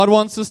God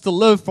wants us to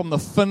live from the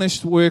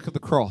finished work of the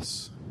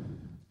cross.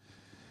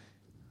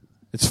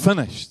 It's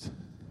finished,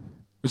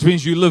 which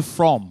means you live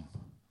from,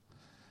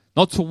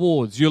 not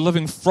towards. You're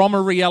living from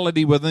a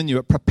reality within you.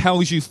 It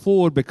propels you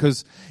forward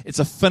because it's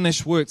a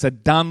finished work. It's a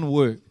done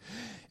work.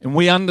 And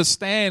we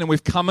understand, and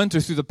we've come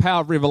into, through the power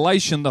of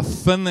revelation, the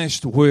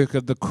finished work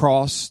of the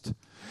cross,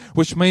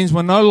 which means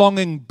we're no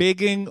longer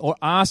begging or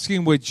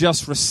asking, we're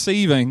just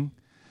receiving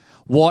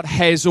what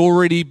has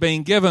already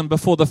been given.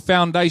 Before the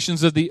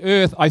foundations of the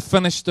earth, I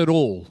finished it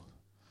all.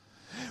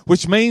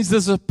 Which means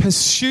there's a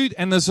pursuit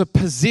and there's a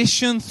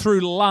possession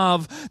through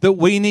love that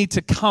we need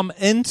to come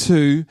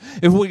into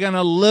if we're going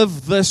to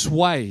live this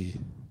way.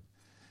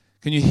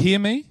 Can you hear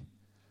me?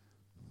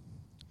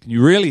 Can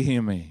you really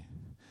hear me?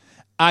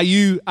 Are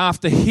you,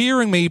 after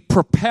hearing me,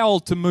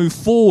 propelled to move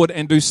forward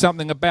and do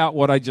something about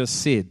what I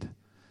just said?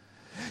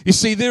 You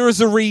see, there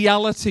is a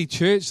reality,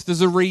 church.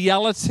 There's a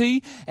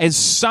reality as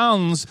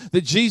sons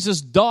that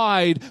Jesus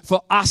died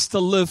for us to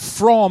live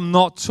from,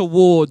 not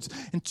towards.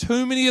 And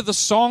too many of the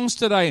songs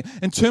today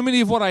and too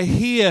many of what I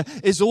hear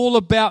is all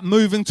about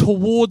moving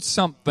towards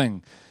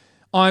something.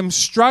 I'm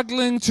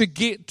struggling to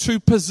get to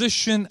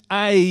position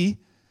A,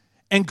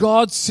 and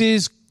God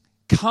says,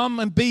 come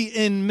and be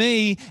in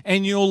me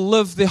and you'll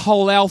live the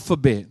whole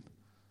alphabet.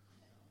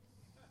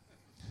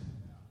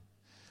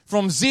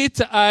 From Z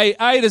to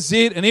A to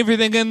Z, and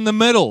everything in the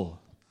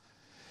middle.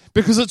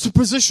 Because it's a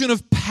position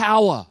of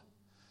power.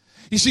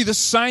 You see, the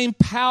same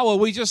power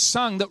we just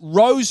sung that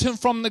rose him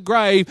from the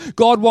grave,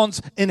 God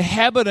wants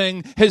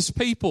inhabiting his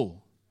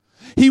people.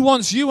 He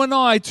wants you and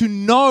I to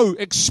know,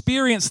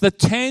 experience the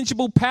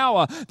tangible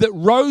power that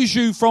rose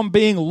you from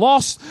being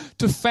lost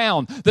to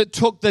found, that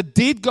took the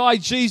dead guy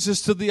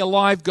Jesus to the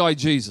alive guy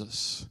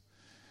Jesus.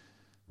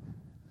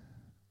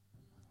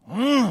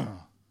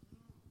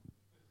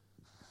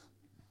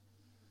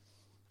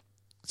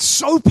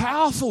 So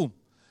powerful.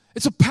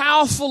 It's a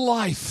powerful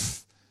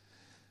life.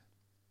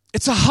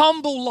 It's a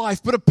humble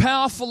life, but a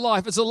powerful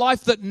life. It's a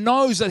life that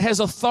knows it has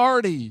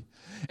authority.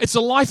 It's a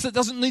life that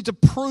doesn't need to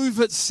prove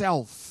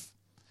itself.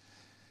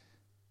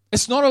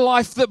 It's not a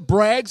life that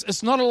brags.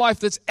 It's not a life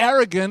that's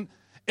arrogant.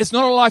 It's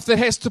not a life that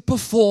has to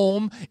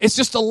perform. It's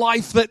just a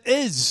life that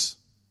is.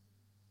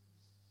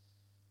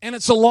 And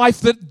it's a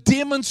life that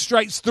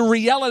demonstrates the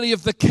reality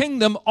of the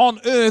kingdom on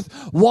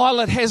earth while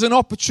it has an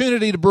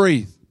opportunity to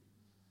breathe.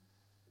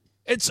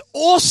 It's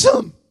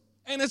awesome.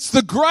 And it's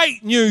the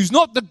great news,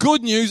 not the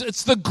good news.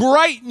 It's the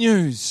great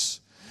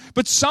news.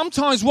 But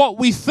sometimes what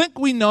we think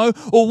we know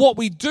or what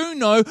we do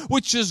know,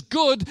 which is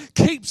good,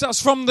 keeps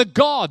us from the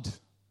God.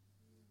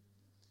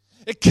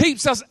 It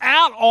keeps us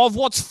out of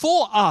what's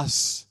for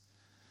us.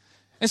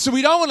 And so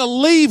we don't want to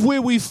leave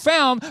where we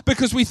found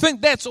because we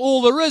think that's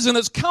all there is and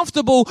it's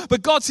comfortable.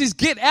 But God says,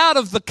 get out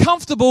of the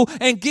comfortable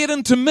and get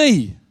into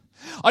me.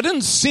 I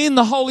didn't send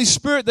the Holy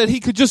Spirit that he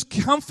could just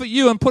comfort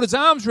you and put his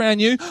arms around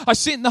you. I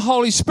sent the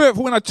Holy Spirit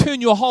for when I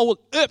turn your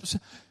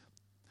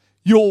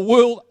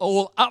world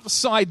all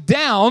upside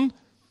down,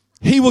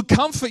 he will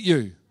comfort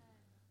you.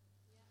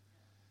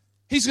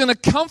 He's going to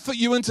comfort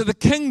you into the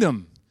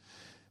kingdom.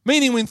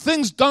 Meaning when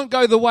things don't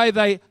go the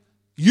way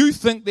you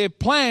think they're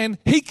planned,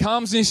 he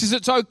comes and he says,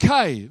 it's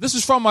okay. This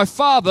is from my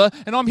Father,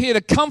 and I'm here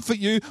to comfort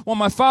you while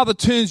my Father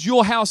turns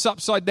your house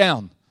upside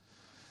down.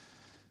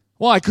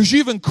 Why? Because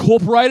you've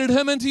incorporated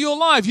him into your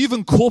life. You've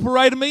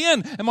incorporated me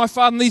in. And my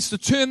Father needs to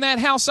turn that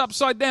house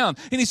upside down.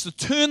 He needs to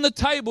turn the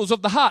tables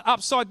of the heart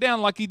upside down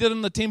like he did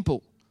in the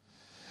temple.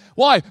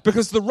 Why?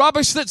 Because the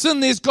rubbish that's in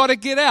there's got to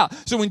get out.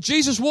 So when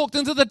Jesus walked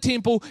into the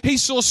temple, he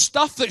saw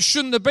stuff that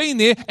shouldn't have been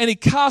there and he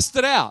cast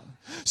it out.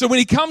 So when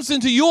he comes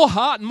into your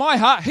heart and my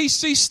heart, he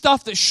sees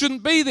stuff that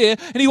shouldn't be there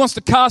and he wants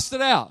to cast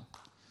it out.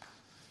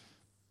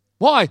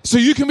 Why? So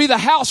you can be the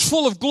house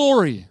full of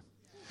glory.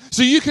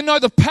 So you can know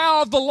the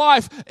power of the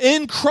life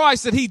in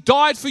Christ that he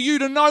died for you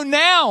to know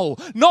now.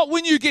 Not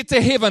when you get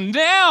to heaven.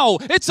 Now.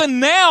 It's a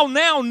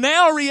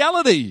now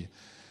reality.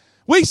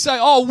 We say,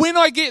 oh, when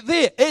I get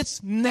there,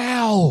 it's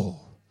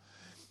now.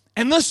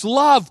 And this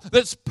love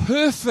that's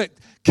perfect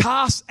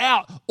casts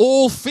out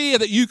all fear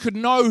that you could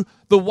know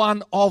the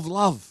one of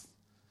love.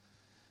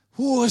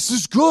 Oh, this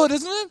is good,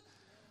 isn't it?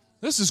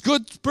 This is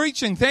good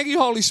preaching. Thank you,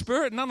 Holy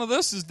Spirit. None of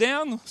this is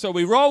down, so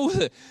we roll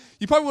with it.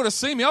 You probably would have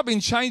seen me. I've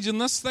been changing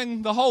this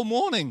thing the whole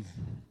morning.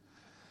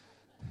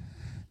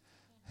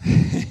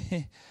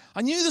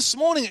 I knew this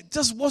morning it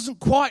just wasn't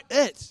quite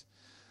it.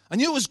 I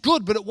knew it was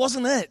good, but it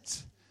wasn't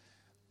it.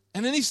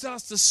 And then he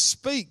starts to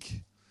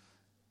speak.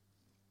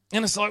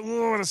 And it's like,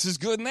 oh, this is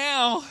good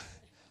now.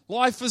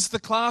 Life is the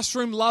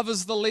classroom. Love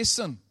is the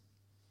lesson.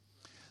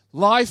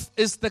 Life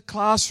is the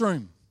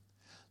classroom.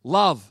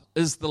 Love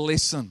is the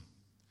lesson.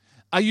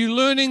 Are you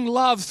learning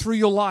love through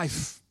your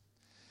life?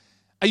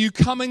 Are you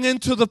coming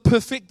into the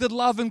perfected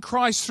love in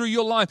Christ through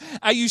your life?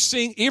 Are you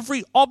seeing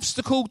every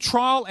obstacle,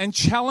 trial, and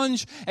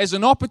challenge as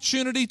an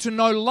opportunity to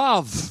know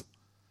love?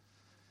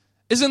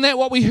 Isn't that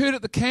what we heard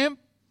at the camp?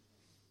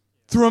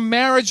 Through a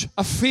marriage,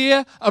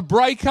 affair, a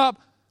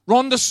breakup,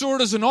 Rhonda saw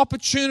it as an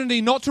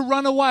opportunity not to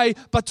run away,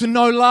 but to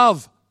know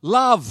love.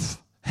 Love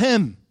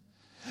him.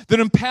 that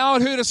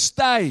empowered her to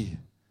stay.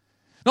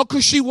 Not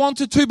because she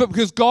wanted to, but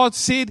because God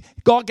said,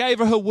 God gave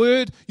her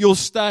word, you'll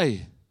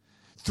stay.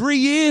 3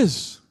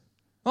 years.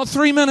 Not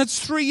 3 minutes,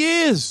 3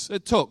 years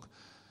it took.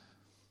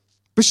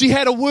 But she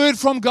had a word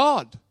from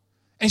God.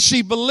 And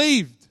she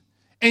believed.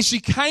 And she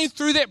came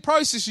through that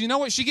process. You know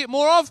what she get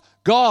more of?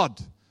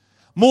 God.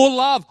 More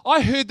love.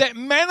 I heard that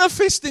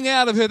manifesting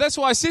out of her. That's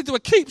why I said to her,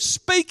 keep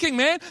speaking,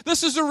 man.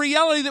 This is a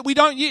reality that we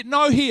don't yet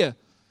know here.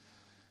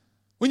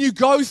 When you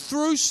go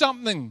through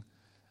something,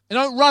 and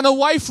don't run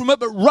away from it,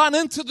 but run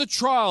into the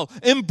trial.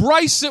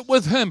 Embrace it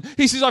with Him.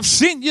 He says, I've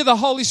sent you the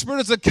Holy Spirit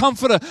as a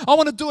comforter. I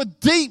want to do a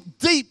deep,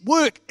 deep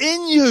work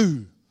in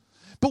you.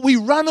 But we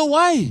run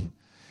away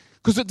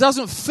because it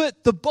doesn't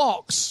fit the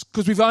box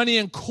because we've only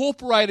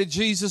incorporated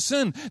Jesus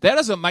in. That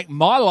doesn't make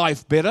my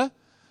life better.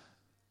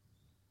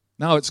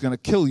 No, it's going to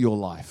kill your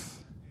life.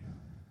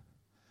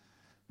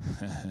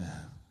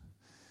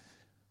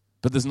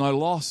 But there's no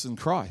loss in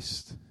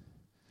Christ.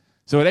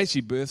 So it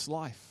actually births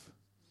life.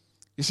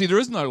 You see, there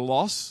is no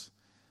loss.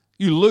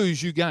 You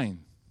lose, you gain.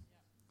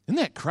 Isn't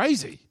that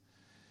crazy?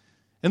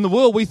 In the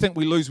world, we think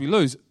we lose, we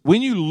lose.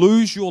 When you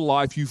lose your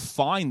life, you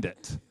find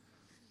it.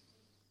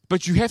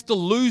 But you have to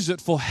lose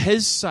it for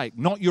His sake,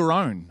 not your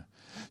own.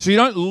 So you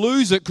don't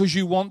lose it because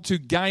you want to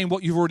gain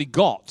what you've already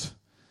got.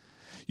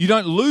 You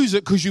don't lose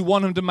it because you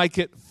want Him to make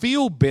it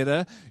feel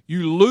better.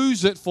 You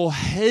lose it for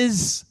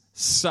His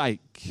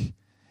sake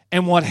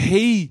and what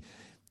He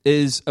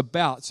is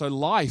about. So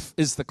life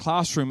is the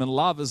classroom and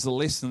love is the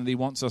lesson that He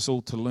wants us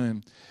all to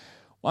learn.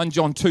 1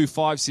 John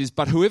 2:5 says,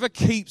 but whoever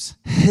keeps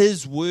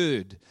His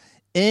word,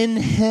 in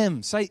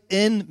Him, say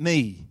in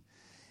me,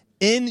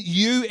 in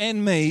you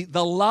and me,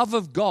 the love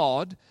of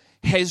God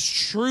has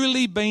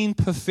truly been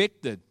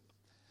perfected.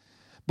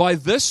 By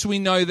this we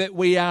know that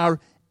we are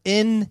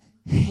in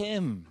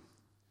Him.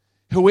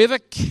 Whoever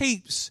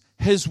keeps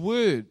His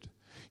word.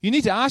 You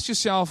need to ask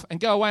yourself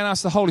and go away and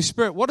ask the Holy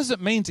Spirit, what does it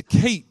mean to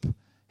keep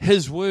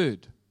His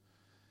word?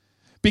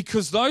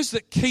 Because those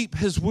that keep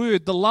His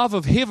word, the love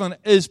of heaven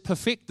is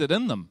perfected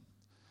in them.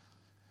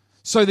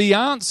 So the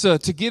answer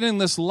to getting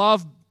this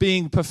love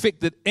being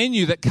perfected in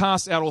you that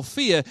casts out all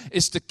fear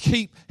is to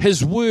keep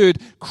His word.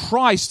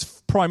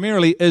 Christ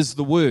primarily is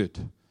the word.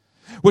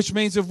 Which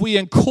means if we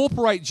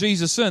incorporate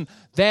Jesus in,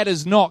 that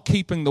is not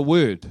keeping the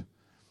word.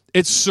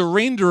 It's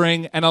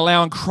surrendering and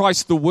allowing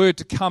Christ the word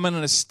to come in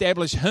and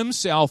establish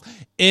Himself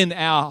in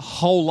our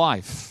whole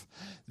life.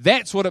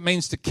 That's what it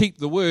means to keep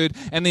the word,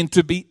 and then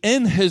to be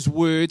in His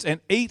words and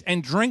eat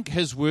and drink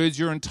His words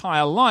your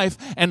entire life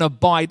and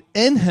abide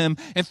in Him.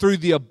 And through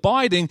the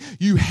abiding,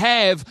 you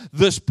have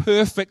this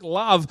perfect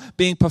love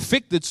being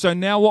perfected. So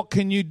now what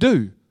can you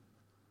do?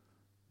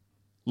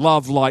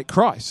 Love like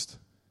Christ.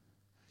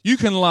 You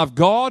can love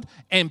God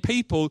and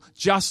people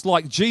just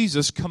like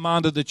Jesus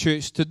commanded the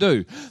church to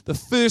do. The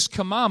first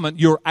commandment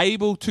you're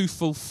able to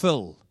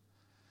fulfill.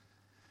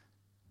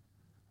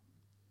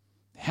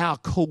 How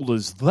cool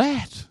is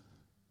that?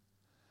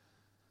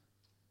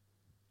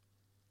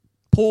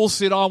 Paul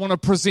said, I want to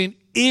present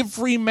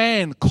every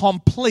man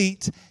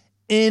complete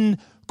in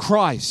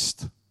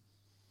Christ.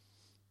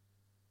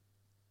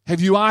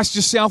 Have you asked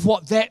yourself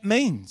what that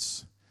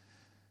means?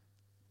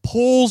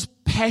 Paul's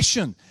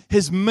passion,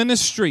 his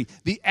ministry,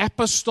 the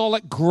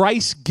apostolic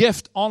grace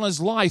gift on his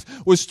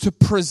life was to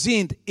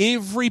present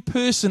every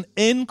person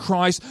in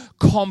Christ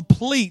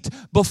complete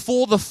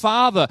before the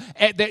Father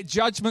at that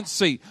judgment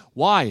seat.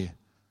 Why?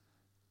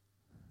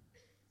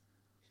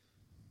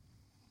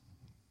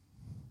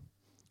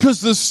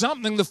 Because there's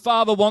something the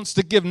Father wants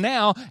to give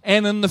now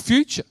and in the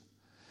future.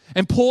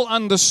 And Paul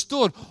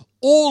understood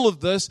all of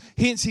this,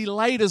 hence he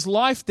laid his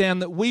life down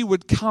that we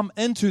would come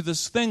into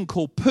this thing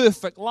called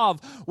perfect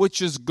love,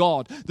 which is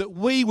God. That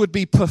we would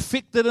be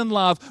perfected in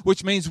love,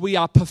 which means we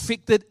are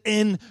perfected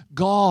in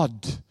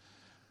God.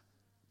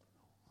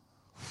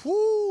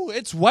 Whew,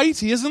 it's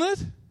weighty, isn't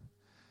it?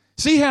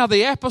 See how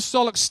the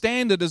apostolic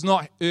standard is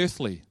not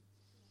earthly.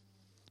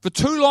 For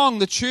too long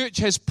the church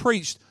has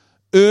preached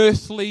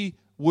earthly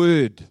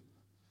word.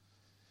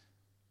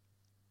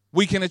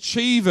 We can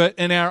achieve it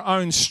in our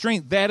own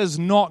strength. That is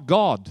not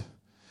God.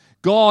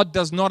 God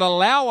does not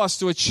allow us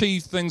to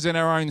achieve things in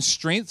our own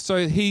strength,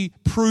 so He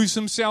proves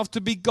Himself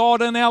to be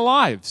God in our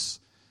lives.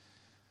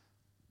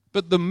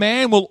 But the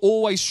man will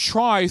always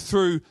try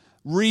through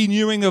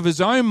renewing of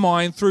his own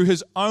mind, through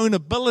his own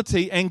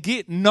ability, and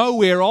get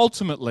nowhere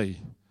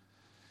ultimately.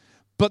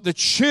 But the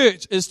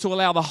church is to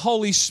allow the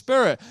Holy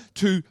Spirit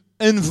to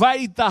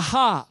invade the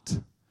heart.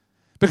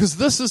 Because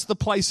this is the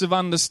place of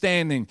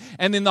understanding.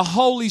 And then the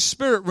Holy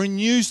Spirit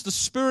renews the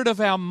spirit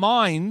of our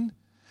mind.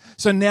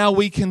 So now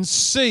we can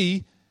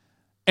see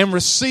and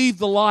receive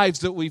the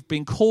lives that we've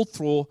been called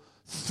for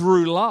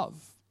through love.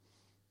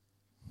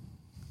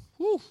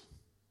 Whew.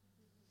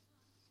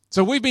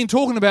 So we've been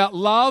talking about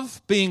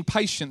love being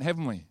patient,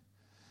 haven't we?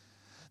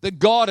 That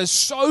God is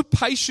so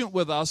patient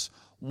with us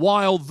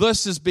while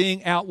this is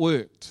being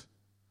outworked.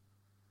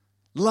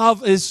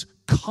 Love is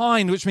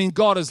kind, which means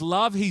God is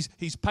love. He's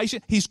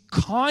patient. He's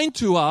kind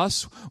to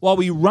us while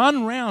we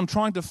run around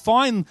trying to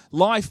find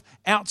life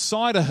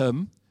outside of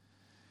Him.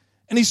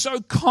 And He's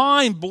so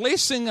kind,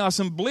 blessing us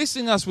and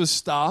blessing us with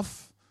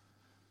stuff.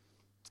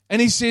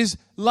 And He says,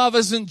 love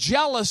isn't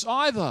jealous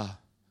either,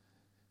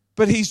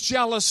 but He's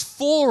jealous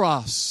for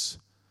us.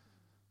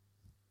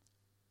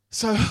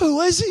 So who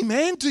is He,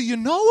 man? Do you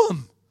know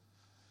Him?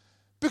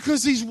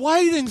 Because He's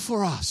waiting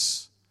for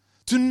us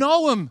to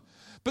know Him.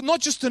 But not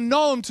just to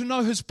know Him, to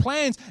know His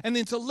plans, and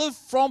then to live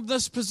from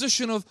this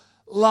position of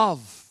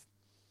love.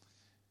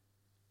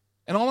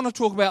 And I want to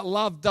talk about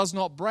love does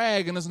not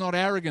brag and is not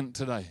arrogant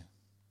today.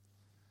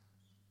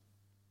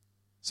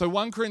 So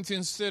 1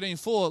 Corinthians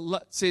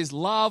 13:4 says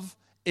love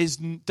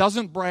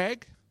doesn't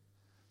brag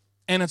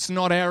and it's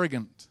not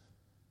arrogant.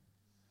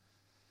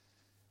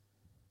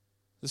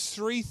 There's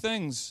three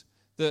things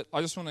that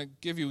I just want to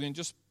give you and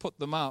just put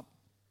them up.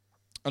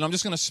 And I'm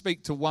just going to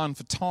speak to one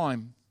for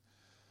time.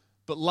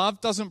 But love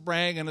doesn't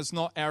brag and it's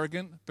not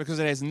arrogant because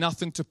it has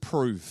nothing to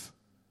prove.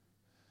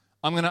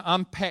 I'm going to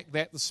unpack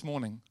that this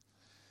morning.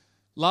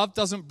 Love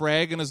doesn't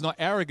brag and is not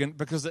arrogant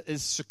because it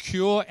is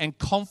secure and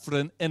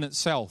confident in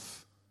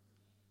itself.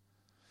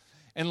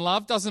 And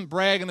love doesn't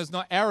brag and is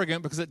not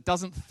arrogant because it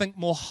doesn't think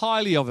more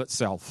highly of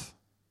itself.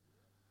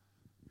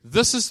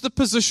 This is the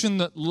position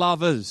that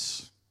love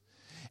is.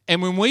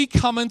 And when we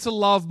come into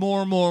love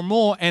more and more and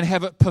more and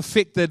have it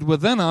perfected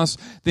within us,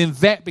 then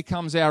that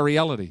becomes our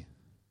reality.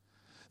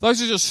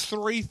 Those are just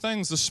three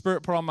things the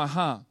Spirit put on my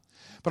heart.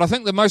 But I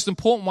think the most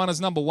important one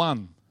is number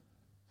one.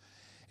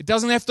 It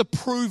doesn't have to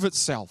prove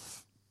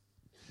itself.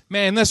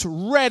 Man, this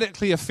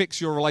radically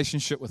affects your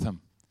relationship with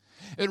Him.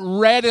 It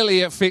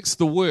radically affects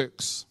the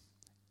works.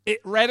 It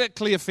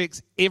radically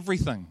affects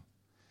everything.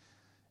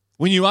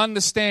 When you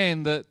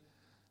understand that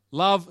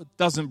love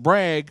doesn't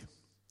brag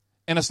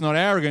and it's not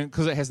arrogant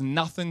because it has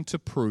nothing to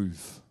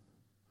prove.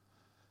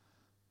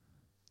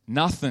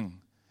 Nothing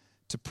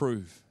to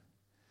prove.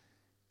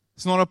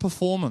 It's not a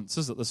performance,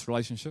 is it, this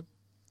relationship?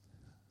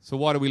 So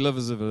why do we live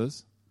as if it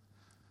is?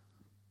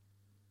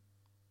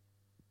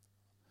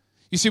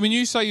 You see, when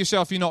you say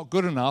yourself you're not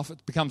good enough,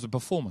 it becomes a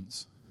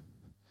performance.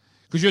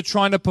 Because you're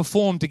trying to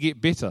perform to get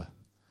better.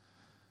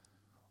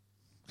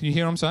 Can you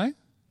hear what I'm saying?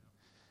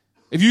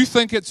 If you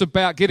think it's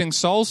about getting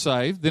soul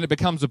saved, then it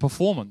becomes a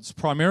performance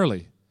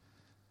primarily.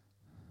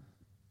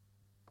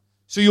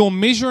 So you're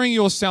measuring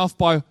yourself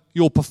by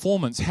your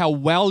performance, how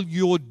well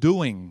you're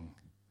doing.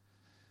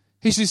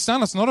 He says,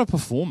 son, it's not a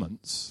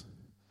performance.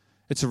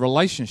 It's a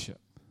relationship.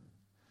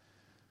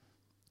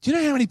 Do you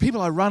know how many people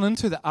I run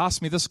into that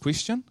ask me this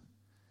question?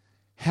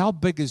 How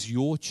big is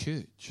your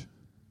church?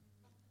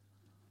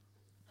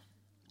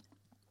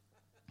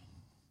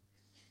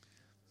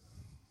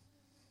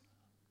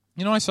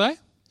 You know what I say?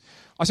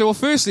 I say, well,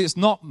 firstly, it's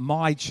not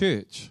my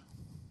church.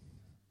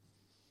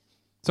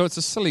 So it's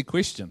a silly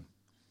question.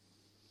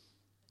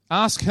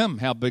 Ask him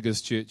how big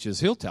his church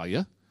is. He'll tell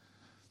you.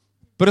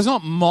 But it's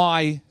not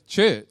my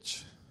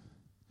church.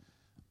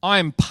 I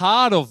am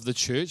part of the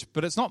church,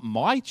 but it's not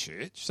my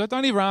church. So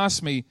don't ever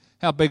ask me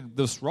how big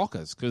this rock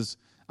is, because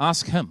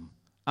ask him.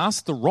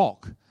 Ask the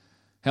rock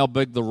how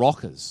big the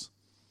rock is.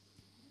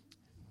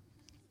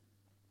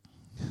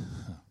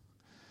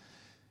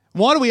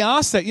 Why do we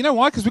ask that? You know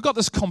why? Because we've got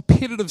this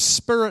competitive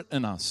spirit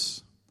in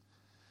us.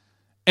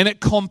 And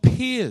it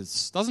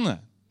compares, doesn't it?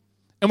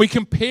 And we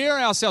compare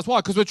ourselves. Why?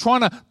 Because we're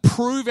trying to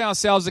prove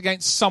ourselves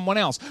against someone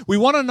else. We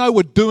want to know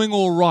we're doing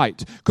all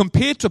right.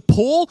 Compared to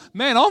Paul,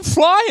 man, I'm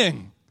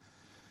flying.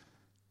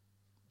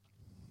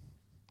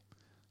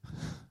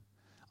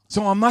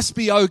 So I must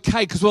be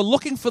okay, because we're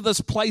looking for this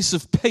place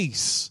of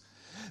peace.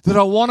 That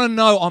I want to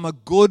know I'm a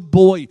good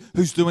boy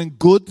who's doing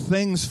good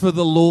things for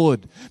the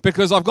Lord.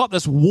 Because I've got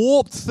this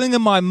warped thing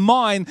in my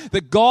mind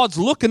that God's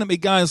looking at me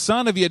going,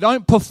 son, if you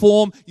don't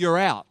perform, you're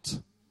out.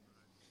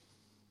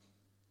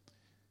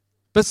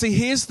 But see,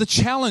 here's the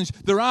challenge.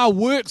 There are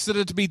works that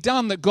are to be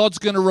done that God's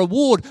going to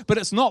reward, but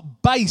it's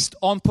not based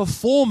on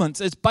performance.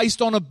 It's based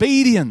on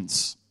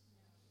obedience.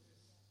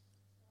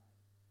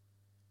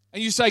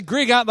 And you say,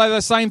 Greg, aren't they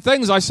the same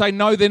things? I say,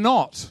 no, they're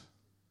not.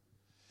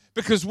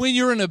 Because when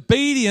you're in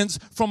obedience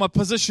from a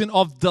position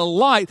of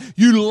delight,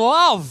 you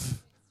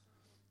love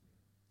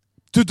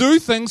to do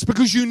things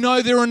because you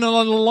know they're in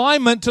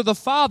alignment to the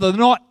Father.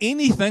 Not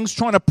anything's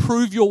trying to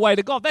prove your way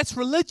to God. That's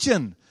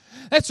religion.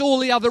 That's all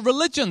the other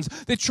religions.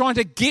 They're trying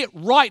to get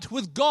right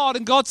with God,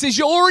 and God says,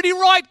 you're already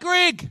right,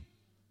 Greg.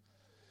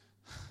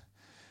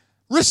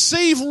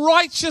 Receive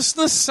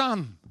righteousness,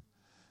 son.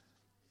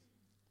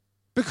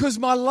 Because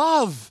my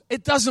love,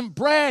 it doesn't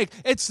brag.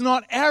 It's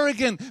not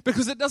arrogant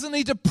because it doesn't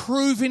need to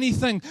prove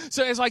anything.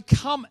 So as I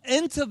come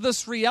into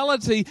this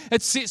reality,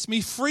 it sets me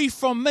free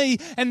from me.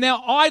 And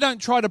now I don't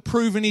try to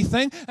prove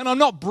anything. And I'm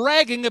not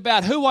bragging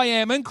about who I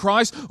am in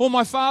Christ or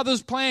my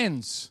Father's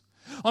plans.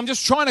 I'm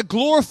just trying to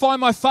glorify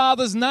my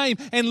Father's name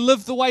and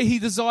live the way He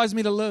desires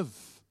me to live.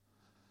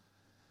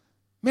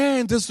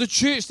 Man, does the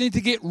church need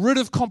to get rid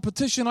of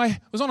competition?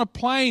 I was on a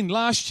plane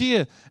last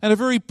year and a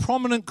very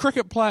prominent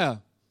cricket player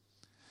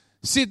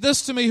said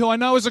this to me, who I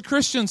know is a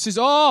Christian, says,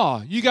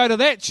 oh, you go to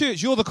that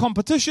church, you're the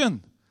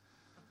competition.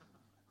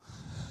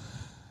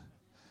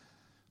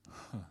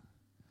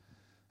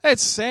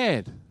 That's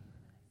sad.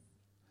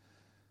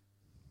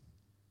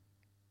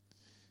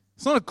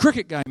 It's not a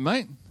cricket game,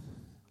 mate.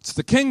 It's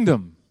the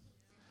kingdom.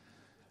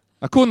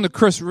 According to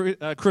Chris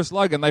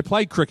Logan, they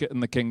play cricket in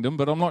the kingdom,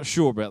 but I'm not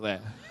sure about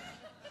that.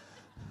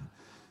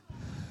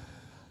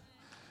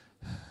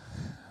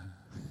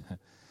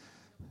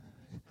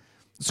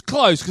 It's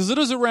close because it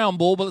is a round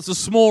ball, but it's a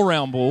small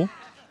round ball.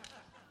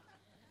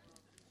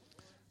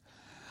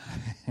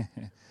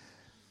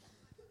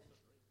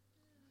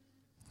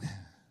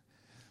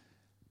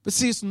 But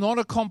see, it's not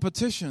a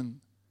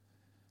competition.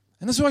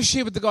 And this is what I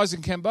share with the guys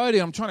in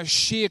Cambodia. I'm trying to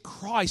share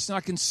Christ, and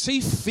I can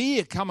see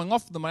fear coming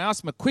off them. I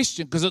ask them a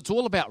question because it's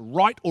all about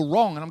right or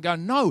wrong. And I'm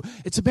going, no,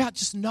 it's about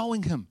just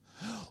knowing Him.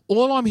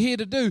 All I'm here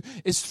to do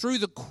is through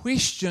the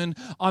question,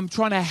 I'm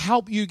trying to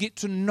help you get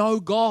to know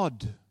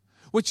God,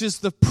 which is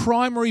the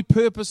primary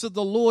purpose of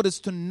the Lord, is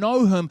to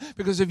know Him,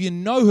 because if you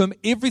know Him,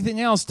 everything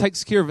else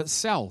takes care of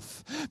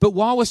itself. But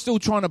while we're still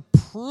trying to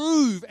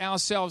prove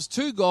ourselves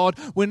to God,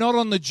 we're not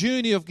on the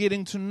journey of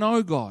getting to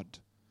know God.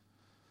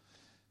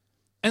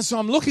 And so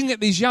I'm looking at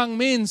these young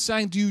men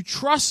saying, do you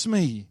trust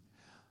me?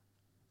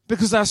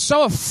 Because they're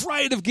so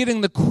afraid of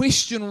getting the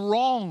question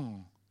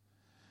wrong.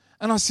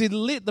 And I said,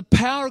 let the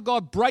power of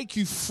God break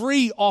you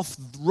free off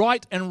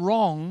right and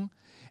wrong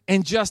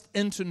and just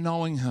into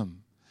knowing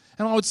Him.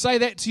 And I would say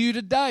that to you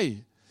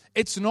today.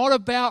 It's not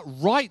about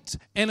right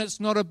and it's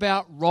not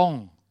about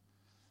wrong.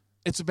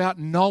 It's about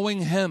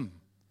knowing Him.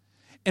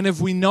 And if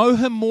we know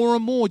Him more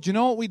and more, do you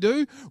know what we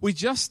do? We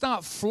just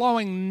start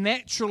flowing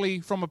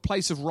naturally from a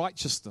place of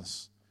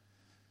righteousness.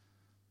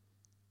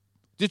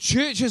 The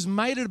church has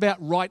made it about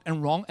right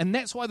and wrong, and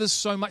that's why there's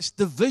so much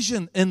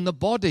division in the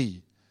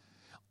body.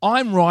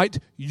 I'm right,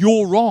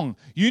 you're wrong.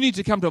 You need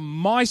to come to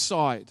my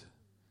side.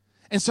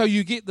 And so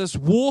you get this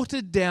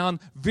watered down,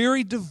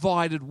 very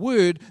divided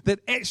word that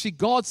actually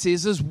God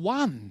says is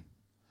one.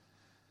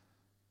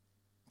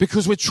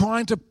 Because we're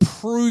trying to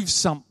prove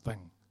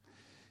something.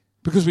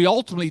 Because we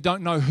ultimately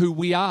don't know who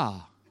we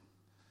are.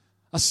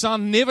 A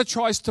son never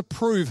tries to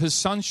prove his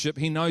sonship.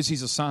 He knows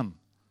he's a son.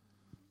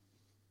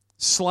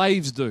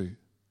 Slaves do.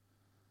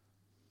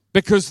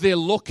 Because they're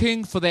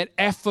looking for that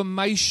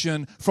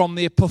affirmation from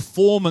their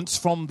performance,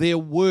 from their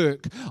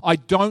work. I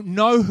don't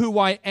know who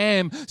I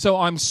am, so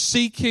I'm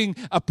seeking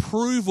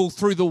approval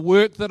through the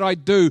work that I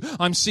do.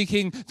 I'm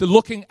seeking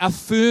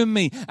affirm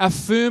me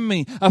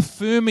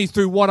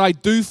through what I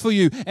do for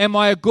you. Am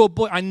I a good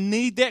boy? I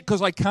need that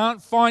because I can't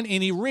find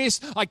any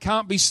rest. I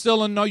can't be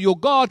still and know you're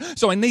God,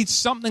 so I need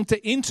something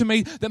to enter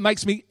me that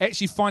makes me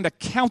actually find a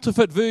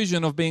counterfeit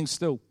version of being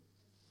still.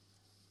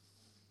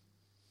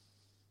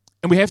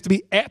 And we have to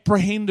be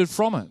apprehended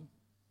from it,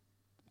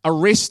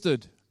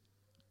 arrested,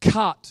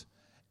 cut,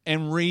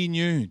 and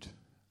renewed.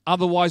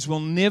 Otherwise,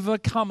 we'll never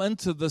come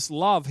into this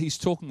love He's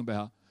talking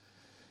about,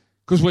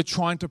 because we're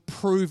trying to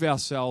prove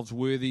ourselves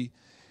worthy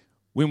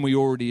when we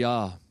already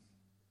are.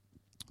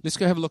 Let's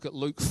go have a look at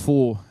Luke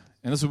 4,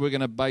 and this is what we're going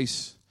to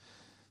base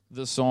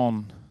this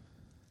on.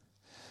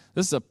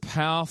 This is a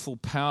powerful,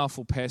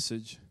 powerful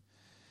passage,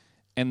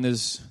 and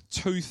there's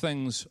two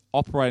things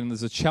operating.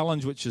 There's a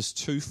challenge which is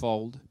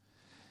twofold.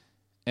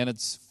 And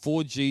it's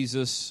for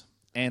Jesus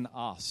and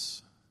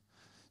us.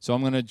 So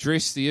I'm going to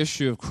address the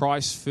issue of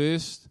Christ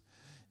first.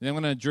 Then I'm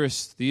going to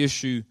address the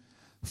issue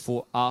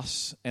for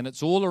us. And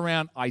it's all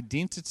around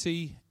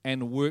identity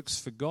and works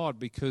for God,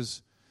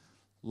 because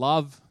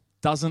love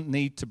doesn't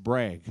need to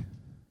brag.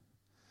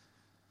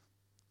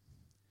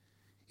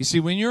 You see,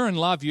 when you're in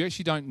love, you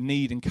actually don't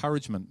need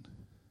encouragement.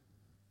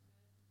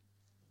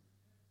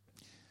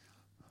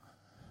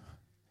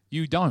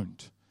 You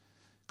don't,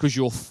 because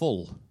you're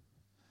full.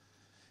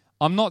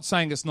 I'm not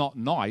saying it's not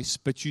nice,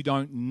 but you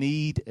don't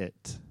need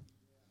it.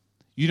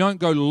 You don't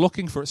go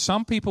looking for it.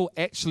 Some people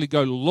actually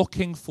go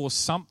looking for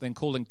something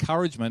called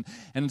encouragement,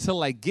 and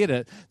until they get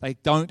it, they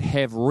don't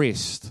have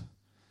rest.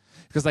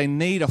 Because they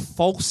need a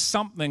false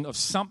something of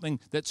something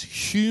that's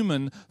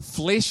human,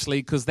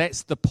 fleshly, because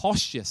that's the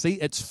posture. See,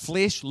 it's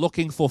flesh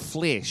looking for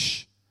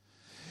flesh.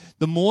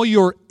 The more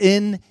you're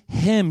in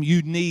Him,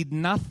 you need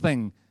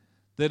nothing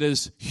that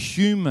is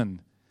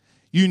human.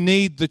 You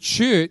need the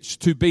church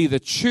to be the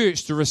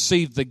church, to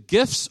receive the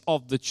gifts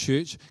of the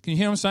church. Can you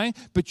hear what I'm saying?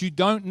 But you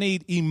don't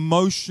need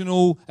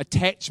emotional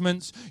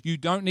attachments. You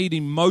don't need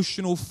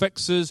emotional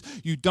fixes.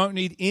 You don't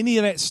need any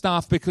of that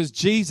stuff, because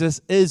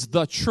Jesus is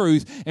the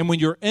truth. And when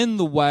you're in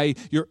the way,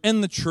 you're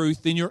in the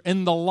truth, then you're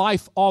in the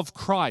life of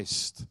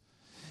Christ.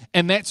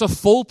 And that's a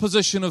full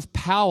position of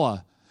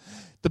power.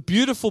 The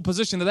beautiful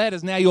position of that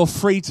is now you're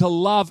free to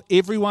love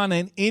everyone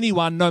and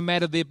anyone, no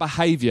matter their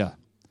behavior.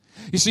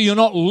 You see, you're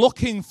not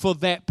looking for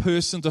that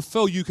person to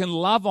fill. You can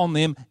love on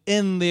them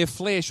in their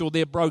flesh or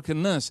their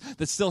brokenness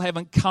that still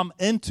haven't come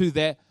into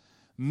that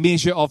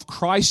measure of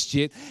Christ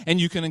yet,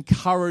 and you can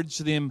encourage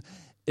them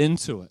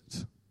into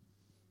it.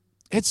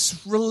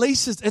 It's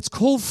releases. It's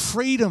called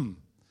freedom,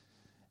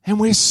 and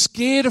we're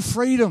scared of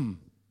freedom.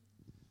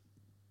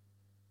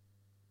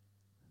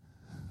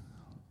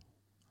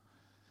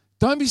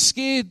 Don't be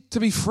scared to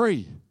be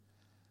free.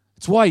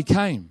 It's why He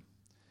came.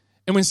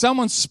 And when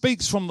someone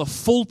speaks from the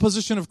full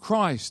position of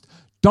Christ,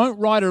 don't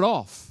write it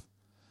off.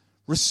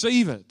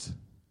 Receive it.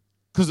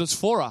 because it's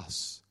for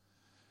us.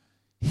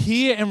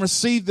 Hear and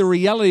receive the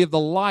reality of the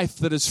life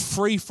that is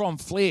free from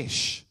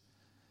flesh.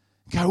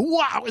 Go,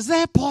 wow, is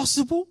that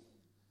possible?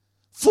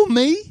 For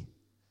me?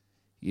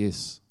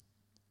 Yes.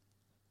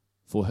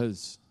 For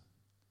his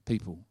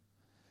people,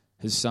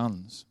 his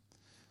sons.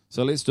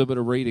 So let's do a bit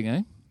of reading,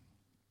 eh?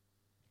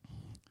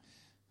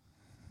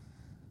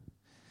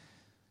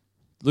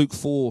 Luke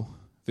 4,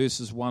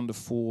 verses 1 to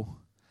 4.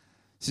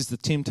 This is the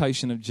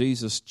temptation of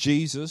Jesus.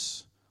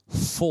 Jesus,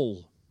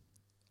 full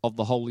of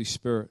the Holy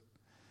Spirit.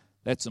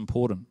 That's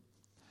important.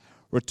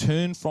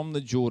 Returned from the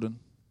Jordan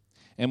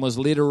and was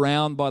led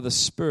around by the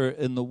Spirit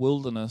in the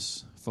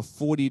wilderness for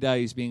 40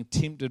 days, being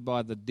tempted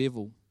by the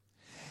devil.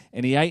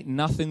 And he ate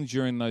nothing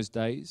during those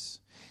days.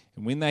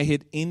 And when they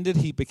had ended,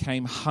 he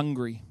became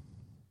hungry.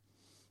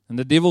 And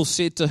the devil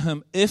said to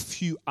him,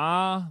 "If you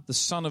are the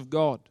Son of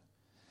God,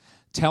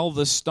 tell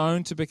this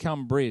stone to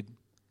become bread."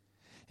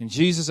 And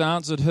Jesus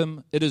answered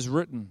him, "It is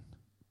written,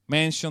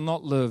 man shall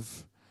not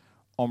live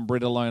on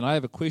bread alone." I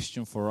have a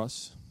question for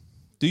us.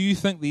 Do you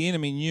think the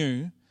enemy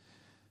knew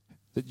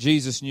that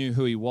Jesus knew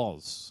who he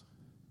was?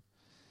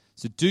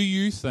 So do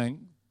you think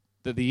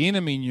that the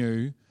enemy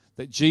knew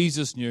that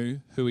Jesus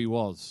knew who he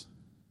was?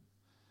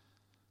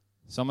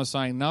 Some are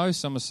saying no,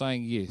 some are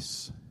saying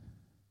yes.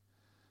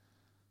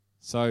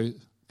 So,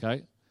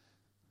 okay.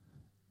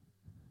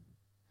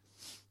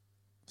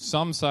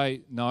 Some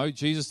say, no,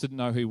 Jesus didn't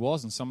know who he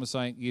was, and some are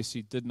saying, yes,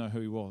 he did know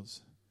who he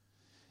was.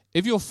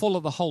 If you're full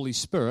of the Holy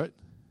Spirit,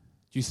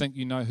 do you think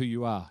you know who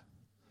you are?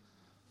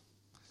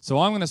 So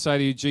I'm going to say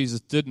to you,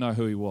 Jesus did know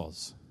who he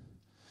was.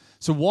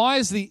 So why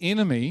is the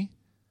enemy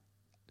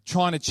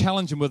trying to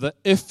challenge him with it,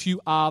 if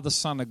you are the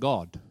Son of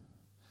God?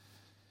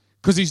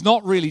 Because he's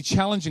not really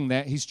challenging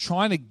that. He's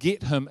trying to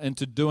get him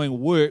into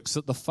doing works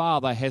that the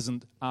Father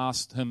hasn't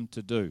asked him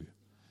to do.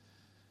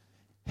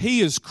 He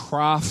is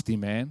crafty,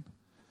 man.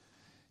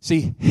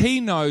 See,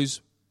 he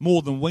knows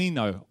more than we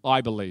know,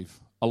 I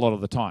believe, a lot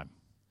of the time.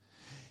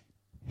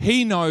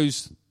 He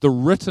knows the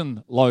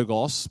written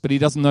logos, but he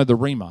doesn't know the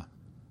rhema.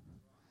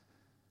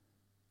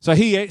 So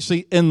he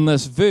actually, in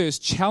this verse,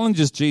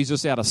 challenges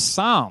Jesus out of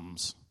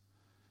Psalms.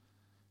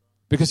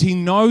 Because he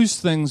knows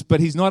things, but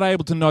he's not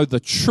able to know the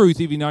truth,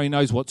 even though he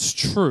knows what's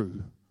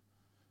true.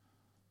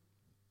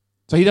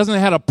 So he doesn't know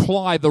how to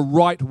apply the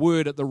right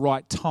word at the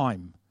right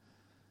time.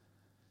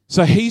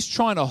 So he's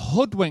trying to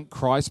hoodwink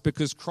Christ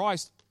because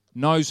Christ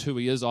knows who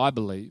he is, I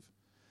believe.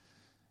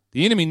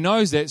 The enemy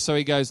knows that, so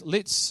he goes,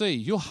 let's see,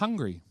 you're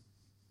hungry.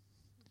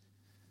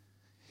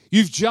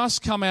 You've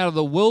just come out of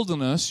the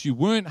wilderness. You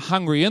weren't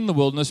hungry in the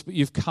wilderness, but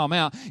you've come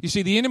out. You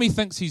see, the enemy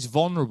thinks he's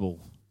vulnerable.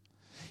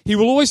 He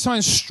will always try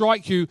and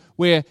strike you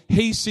where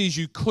he sees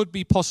you could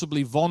be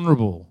possibly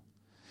vulnerable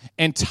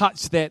and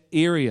touch that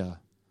area.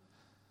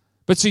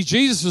 But see,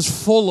 Jesus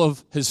is full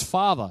of his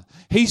Father.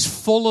 He's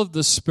full of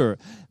the Spirit.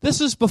 This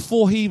is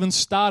before he even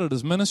started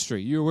his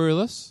ministry. You aware of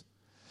this?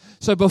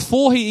 So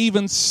before he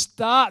even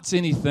starts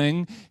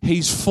anything,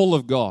 he's full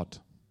of God.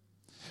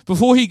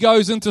 Before he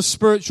goes into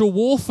spiritual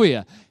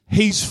warfare,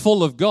 he's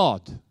full of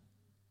God.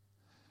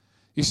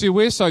 You see,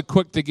 we're so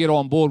quick to get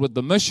on board with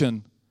the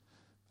mission,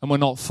 and we're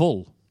not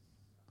full.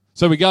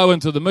 So we go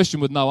into the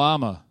mission with no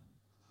armor.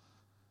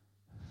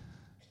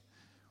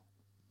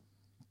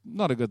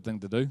 Not a good thing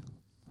to do.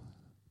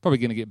 Probably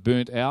going to get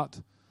burnt out,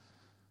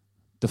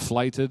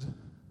 deflated,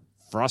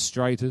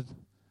 frustrated.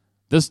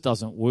 This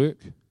doesn't work.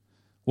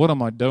 What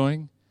am I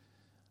doing?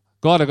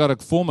 God, I got a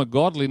form of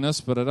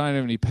godliness, but I don't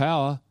have any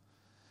power.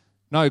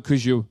 No,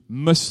 because you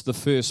missed the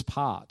first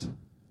part,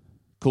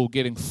 called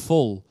getting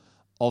full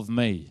of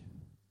me.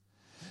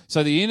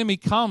 So the enemy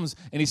comes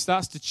and he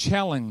starts to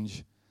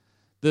challenge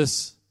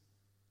this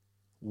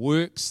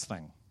works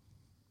thing.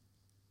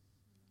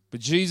 But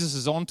Jesus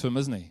is onto him,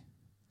 isn't he?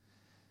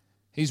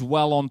 He's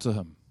well onto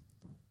him.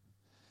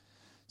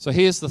 So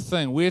here's the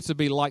thing. We're to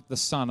be like the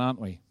Son,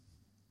 aren't we?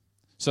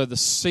 So the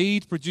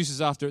seed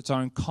produces after its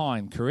own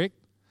kind, correct?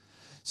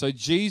 So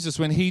Jesus,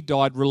 when he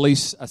died,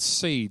 released a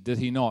seed, did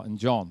he not, in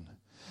John?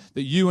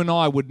 That you and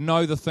I would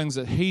know the things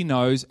that he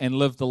knows and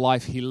live the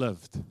life he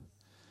lived.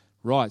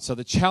 Right, so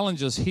the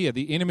challenge is here.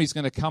 The enemy's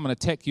going to come and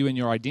attack you in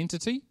your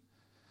identity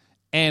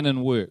and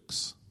in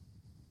works.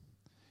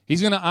 He's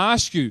going to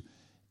ask you,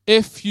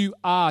 if you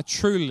are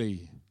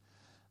truly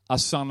a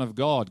son of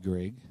God,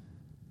 Greg,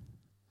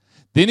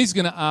 then he's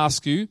going to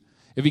ask you,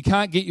 if he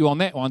can't get you on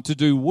that one, to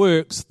do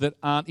works that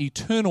aren't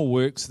eternal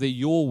works, they're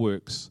your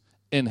works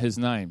in his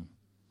name.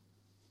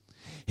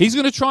 He's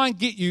going to try and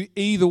get you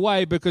either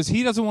way because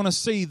he doesn't want to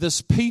see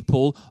this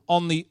people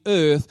on the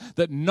earth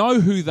that know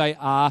who they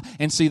are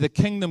and see the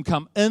kingdom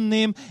come in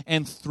them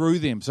and through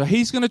them. So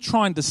he's going to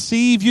try and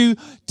deceive you,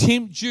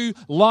 tempt you,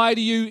 lie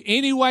to you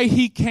any way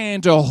he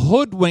can to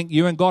hoodwink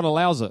you, and God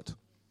allows it.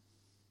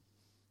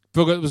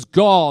 Because it was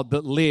God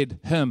that led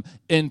him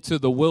into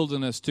the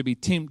wilderness to be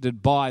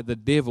tempted by the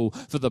devil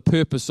for the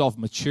purpose of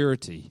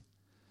maturity.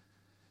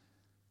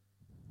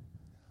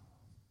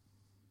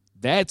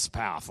 That's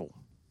powerful.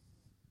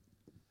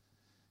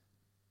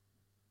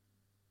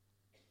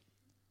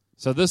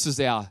 So this is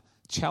our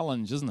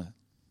challenge, isn't it?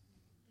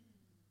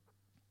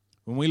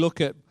 When we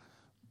look at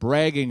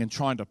bragging and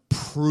trying to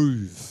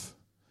prove.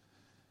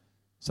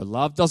 So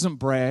love doesn't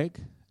brag,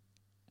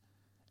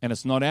 and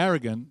it's not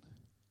arrogant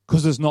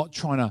because it's not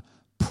trying to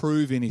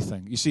prove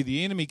anything. You see,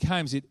 the enemy came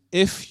and said,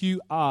 if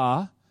you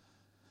are,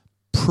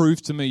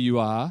 prove to me you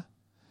are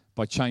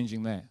by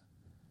changing that.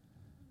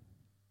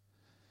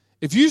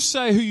 If you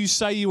say who you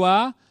say you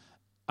are,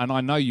 and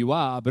I know you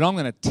are, but I'm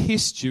going to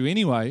test you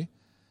anyway,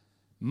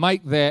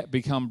 make that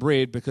become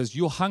bread because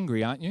you're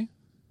hungry, aren't you?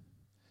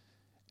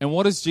 And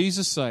what does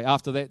Jesus say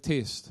after that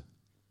test?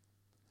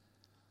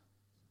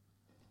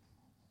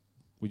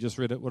 We just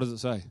read it. What does it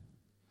say?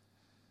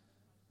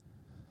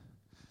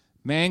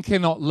 Man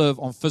cannot live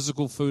on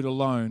physical food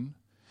alone.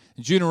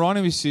 And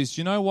Deuteronomy says,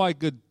 do you know why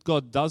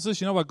God does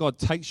this? You know why God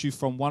takes you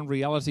from one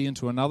reality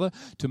into another?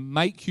 To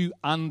make you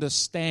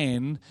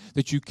understand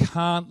that you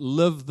can't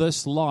live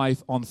this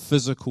life on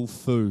physical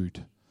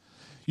food.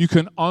 You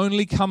can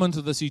only come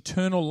into this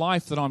eternal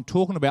life that I'm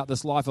talking about,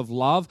 this life of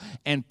love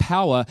and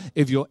power,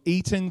 if you're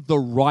eating the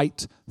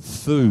right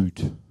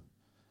food.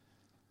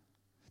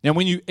 Now,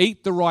 when you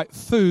eat the right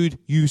food,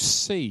 you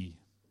see.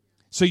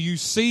 So you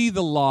see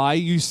the lie,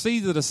 you see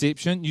the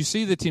deception, you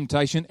see the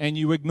temptation, and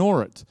you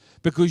ignore it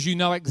because you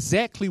know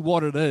exactly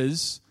what it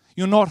is.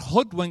 You're not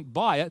hoodwinked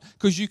by it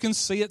because you can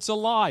see it's a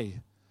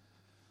lie.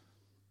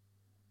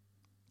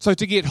 So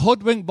to get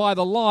hoodwinked by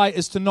the lie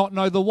is to not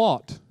know the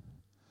what?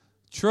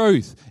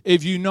 Truth.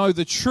 If you know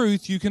the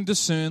truth, you can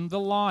discern the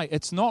lie.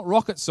 It's not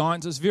rocket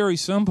science, it's very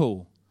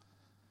simple.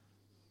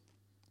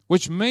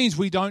 Which means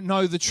we don't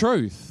know the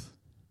truth.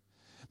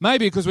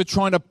 Maybe because we're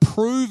trying to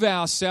prove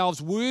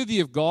ourselves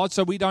worthy of God,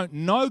 so we don't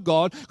know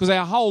God, because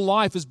our whole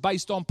life is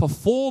based on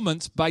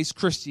performance-based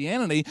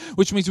Christianity,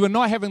 which means we're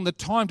not having the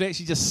time to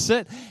actually just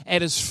sit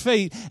at His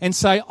feet and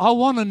say, I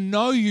want to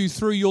know you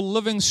through your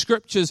living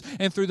scriptures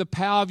and through the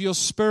power of your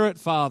Spirit,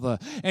 Father.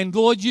 And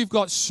Lord, you've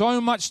got so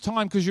much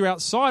time because you're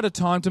outside of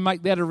time to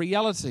make that a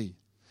reality.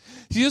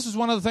 See, this is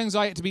one of the things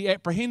I had to be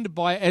apprehended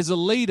by as a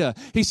leader.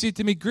 He said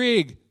to me,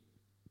 Greg,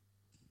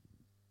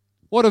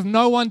 what if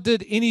no one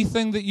did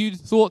anything that you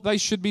thought they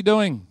should be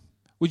doing?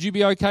 Would you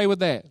be okay with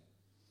that?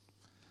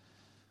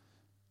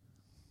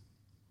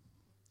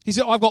 He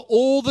said, I've got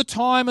all the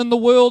time in the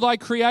world. I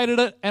created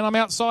it and I'm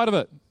outside of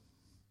it.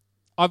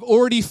 I've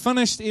already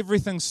finished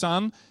everything,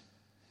 son.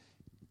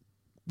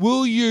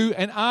 Will you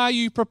and are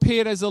you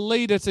prepared as a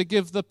leader to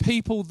give the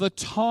people the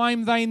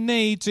time they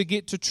need to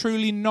get to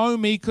truly know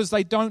me because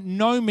they don't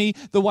know me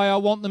the way I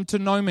want them to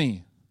know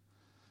me?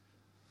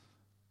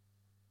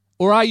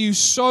 Or are you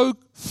so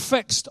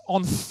fixed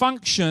on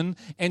function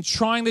and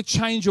trying to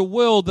change a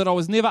world that I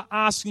was never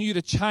asking you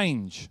to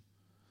change?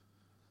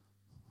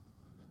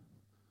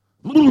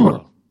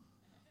 But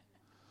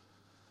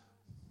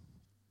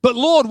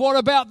Lord, what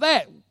about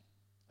that?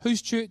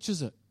 Whose church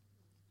is it?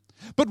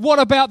 But what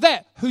about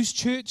that? Whose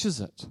church is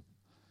it?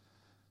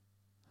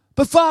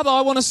 But Father,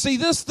 I want to see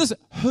this.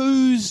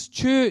 Whose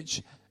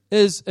church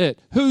is it?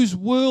 Whose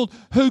world?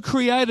 Who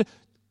created?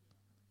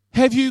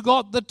 Have you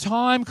got the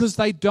time? Because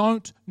they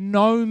don't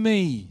know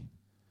me.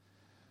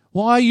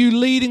 Why are you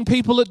leading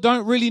people that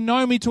don't really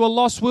know me to a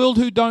lost world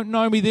who don't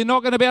know me? They're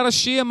not going to be able to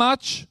share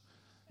much.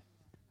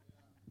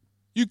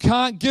 You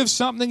can't give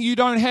something you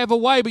don't have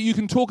away, but you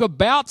can talk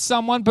about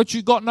someone, but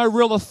you've got no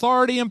real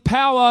authority and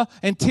power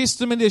and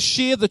testimony to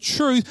share the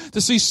truth,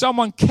 to see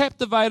someone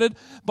captivated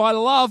by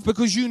love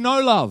because you know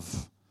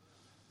love.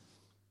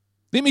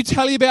 Let me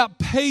tell you about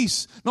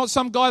peace, not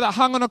some guy that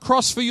hung on a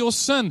cross for your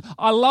sin.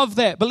 I love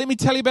that. But let me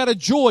tell you about a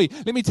joy.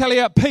 Let me tell you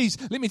about peace.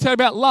 Let me tell you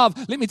about love.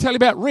 Let me tell you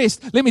about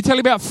rest. Let me tell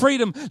you about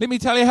freedom. Let me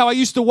tell you how I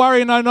used to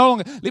worry and no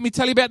longer. Let me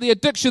tell you about the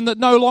addiction that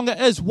no longer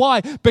is.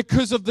 Why?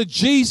 Because of the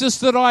Jesus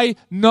that I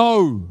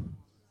know.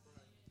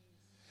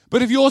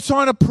 But if you're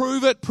trying to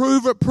prove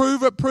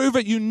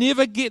it, you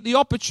never get the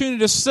opportunity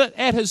to sit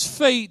at His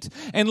feet,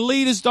 and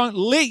leaders don't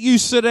let you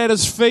sit at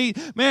His feet.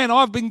 Man,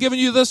 I've been giving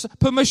you this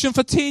permission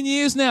for 10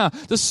 years now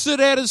to sit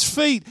at His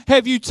feet.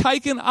 Have you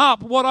taken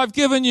up what I've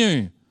given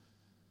you?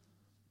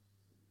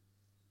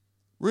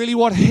 Really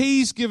what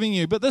He's giving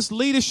you. But this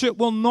leadership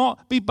will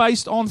not be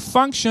based on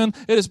function.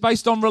 It is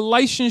based on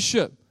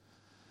relationship.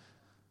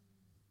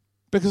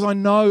 Because I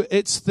know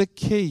it's the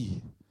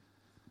key.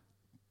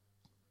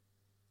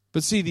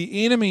 But see,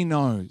 the enemy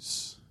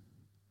knows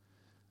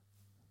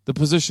the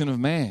position of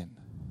man.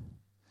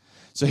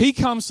 So he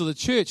comes to the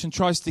church and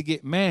tries to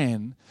get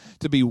man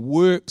to be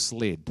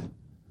works-led,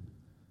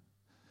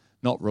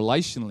 not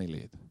relationally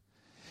led.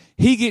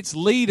 He gets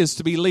leaders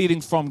to be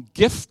leading from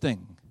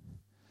gifting,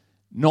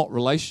 not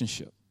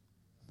relationship.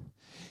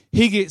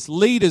 He gets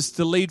leaders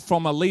to lead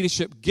from a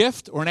leadership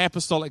gift or an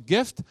apostolic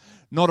gift,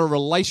 not a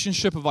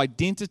relationship of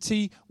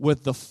identity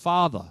with the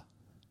Father.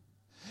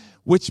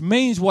 Which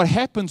means what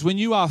happens when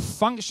you are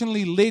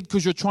functionally led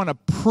because you're trying to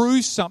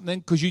prove something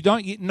because you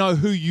don't yet know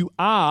who you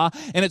are,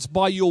 and it's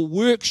by your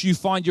works you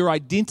find your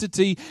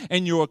identity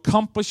and your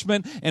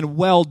accomplishment and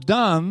well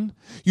done,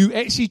 you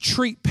actually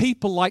treat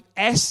people like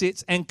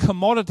assets and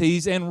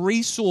commodities and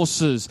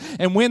resources.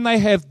 And when they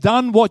have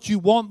done what you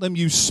want them,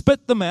 you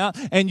spit them out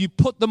and you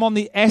put them on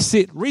the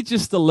asset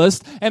register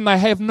list and they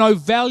have no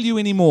value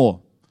anymore.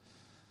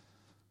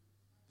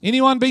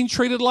 Anyone being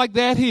treated like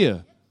that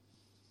here?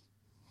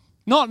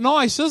 Not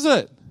nice, is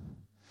it?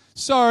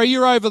 Sorry,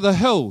 you're over the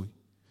hill.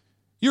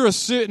 You're a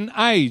certain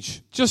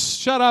age. Just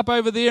shut up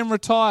over there and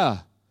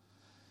retire.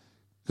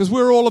 Because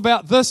we're all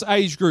about this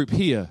age group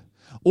here.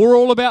 Or we're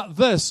all about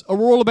this, or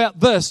we're all about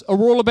this, or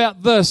we're all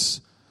about this.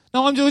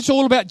 No, it's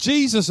all about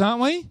Jesus,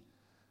 aren't we?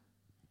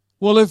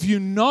 Well, if you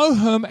know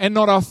him and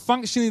not are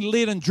functionally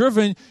led and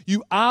driven,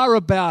 you are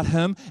about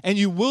him and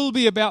you will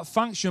be about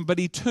function, but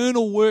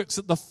eternal works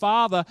that the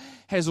Father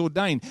has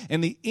ordained.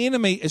 And the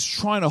enemy is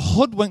trying to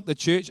hoodwink the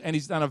church, and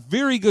he's done a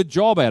very good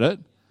job at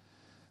it,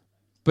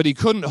 but he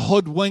couldn't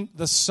hoodwink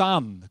the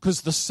Son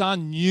because the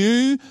Son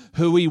knew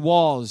who he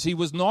was. He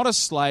was not a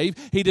slave,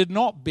 he did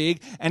not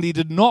beg, and he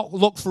did not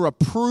look for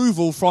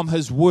approval from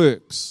his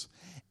works,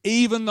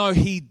 even though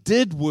he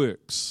did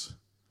works.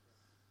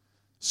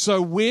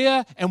 So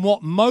where and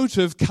what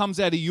motive comes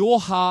out of your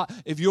heart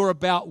if you're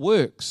about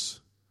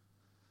works?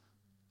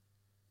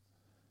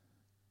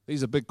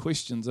 These are big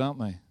questions, aren't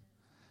they?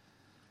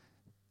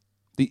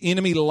 The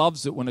enemy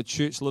loves it when a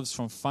church lives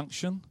from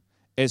function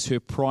as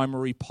her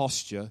primary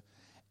posture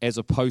as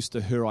opposed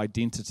to her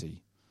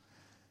identity.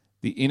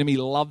 The enemy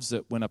loves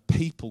it when a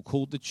people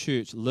called the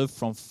church live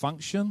from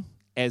function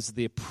as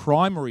their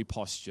primary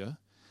posture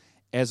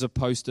as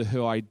opposed to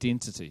her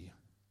identity.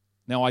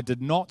 Now, I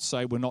did not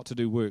say we're not to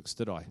do works,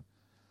 did I?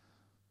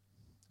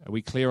 Are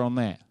we clear on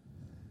that?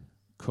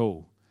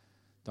 Cool.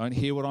 Don't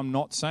hear what I'm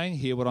not saying,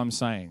 hear what I'm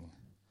saying.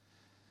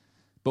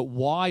 But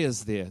why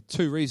is there?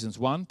 Two reasons.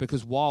 One,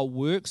 because while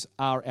works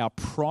are our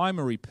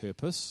primary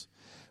purpose,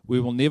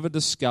 we will never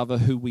discover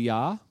who we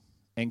are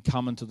and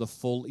come into the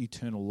full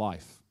eternal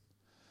life.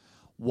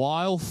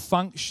 While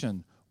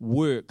function,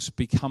 works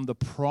become the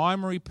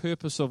primary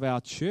purpose of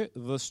our church,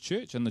 this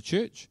church and the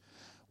church,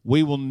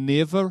 we will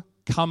never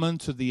come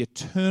into the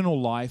eternal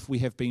life we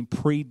have been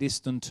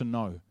predestined to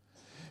know,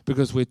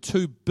 because we're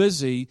too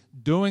busy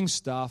doing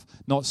stuff,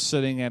 not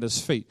sitting at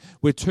his feet.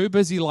 We're too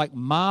busy like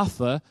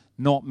Martha,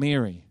 not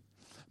Mary.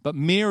 But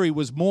Mary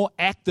was more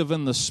active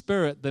in the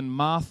Spirit than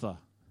Martha.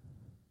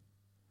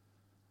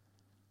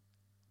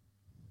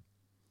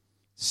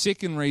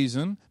 Second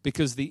reason,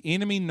 because the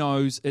enemy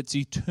knows it's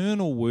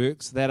eternal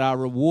works that are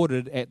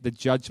rewarded at the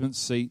judgment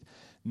seat,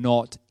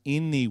 not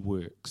any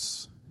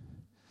works.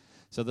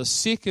 So the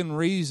second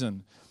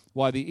reason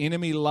why the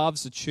enemy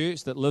loves a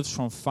church that lives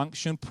from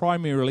function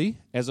primarily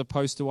as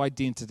opposed to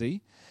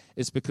identity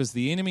is because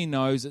the enemy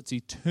knows it's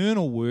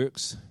eternal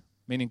works,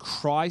 meaning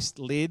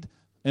Christ-led,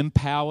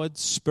 empowered,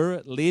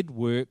 Spirit-led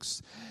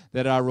works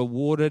that are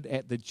rewarded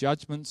at the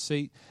judgment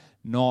seat,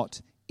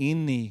 not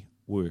any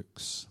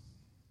works.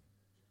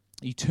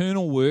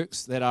 Eternal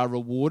works that are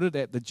rewarded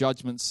at the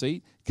judgment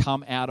seat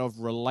come out of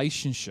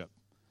relationship,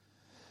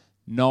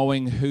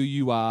 knowing who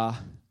you are,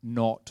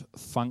 not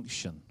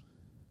function.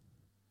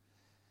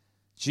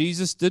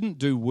 Jesus didn't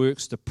do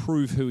works to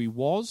prove who he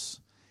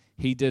was.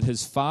 He did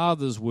his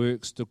Father's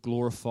works to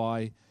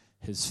glorify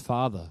his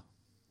Father.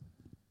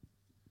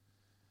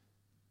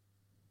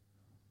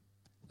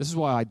 This is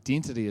why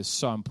identity is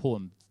so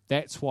important.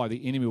 That's why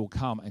the enemy will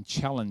come and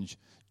challenge,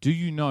 do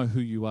you know who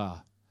you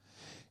are?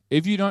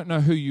 If you don't know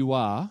who you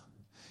are,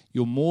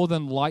 you'll more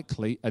than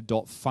likely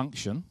adopt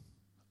function,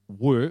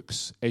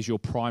 works, as your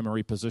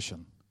primary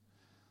position.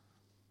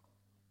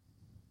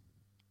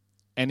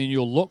 And then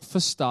you'll look for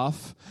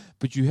stuff,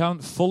 but you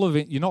haven't full of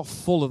it. You're not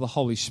full of the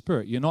Holy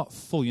Spirit. You're not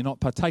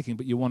partaking,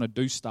 but you want to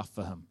do stuff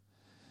for him.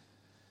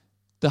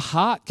 The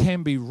heart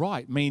can be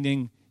right,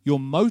 meaning your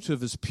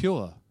motive is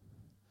pure,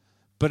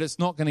 but it's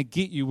not going to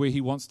get you where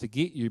he wants to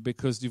get you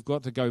because you've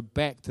got to go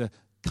back to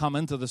come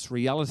into this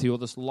reality or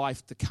this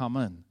life to come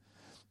in.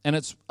 And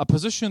it's a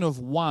position of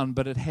one,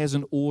 but it has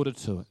an order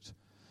to it.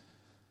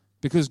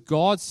 Because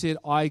God said,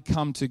 I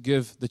come to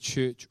give the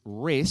church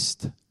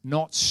rest,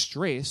 not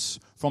stress,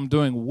 from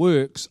doing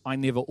works I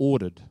never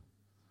ordered.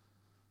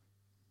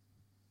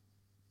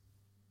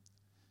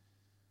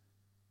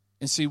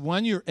 And see,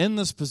 when you're in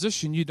this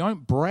position, you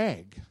don't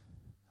brag.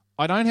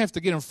 I don't have to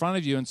get in front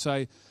of you and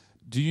say,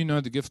 do you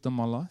know the gift in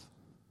my life?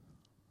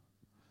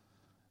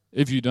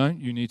 If you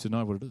don't, you need to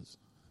know what it is.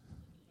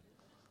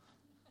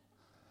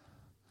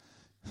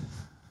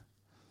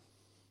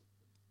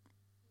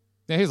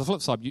 Now, here's the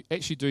flip side. You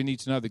actually do need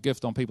to know the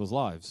gift on people's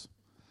lives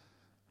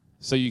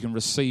so you can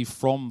receive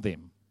from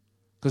them,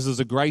 because there's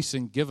a grace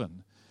in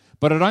given.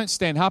 But I don't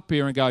stand up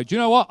here and go, do you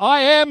know what?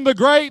 I am the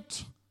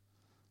great,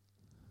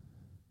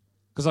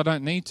 because I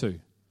don't need to.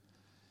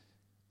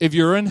 If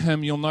you're in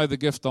him, you'll know the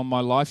gift on my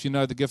life. You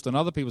know the gift on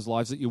other people's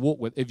lives that you walk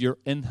with if you're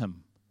in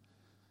him.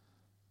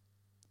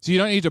 So you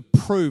don't need to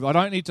prove. I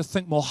don't need to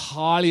think more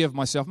highly of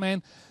myself.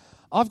 Man,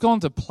 I've gone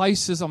to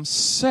places, I'm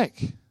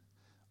sick,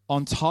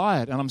 I'm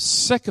tired, and I'm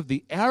sick of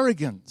the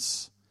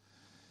arrogance.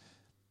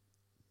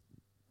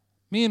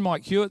 Me and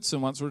Mike Hewitson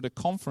once were at a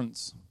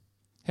conference,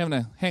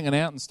 hanging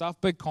out and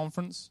stuff, big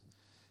conference,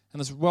 and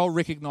this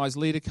well-recognized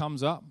leader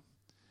comes up,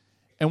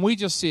 and we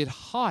just said,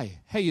 "Hi,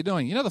 how you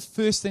doing?" You know the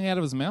first thing out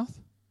of his mouth?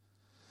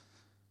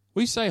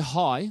 We say,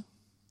 "Hi,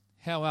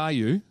 how are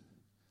you?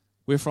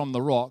 We're from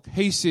the Rock."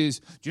 He says,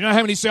 "Do you know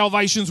how many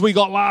salvations we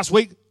got last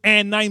week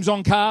and names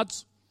on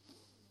cards?"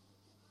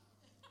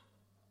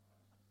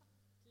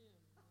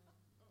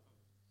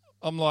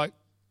 I'm like,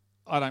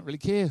 I don't really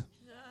care.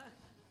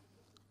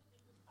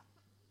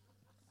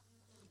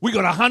 We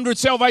got 100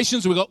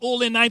 salvations, we got all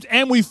their names,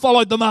 and we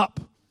followed them up.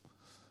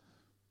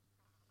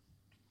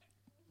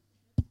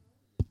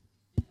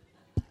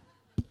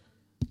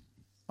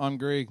 I'm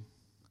Greg.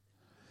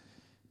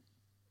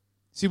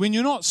 See, when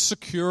you're not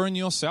secure in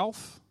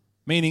yourself,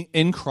 meaning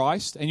in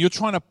Christ, and you're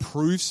trying to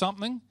prove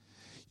something,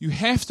 you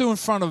have to, in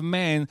front of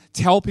man,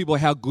 tell people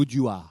how good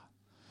you are.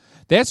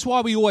 That's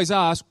why we always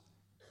ask,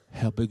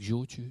 how big's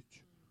your church?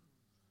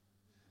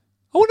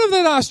 I wonder if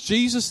they'd asked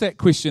Jesus that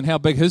question, how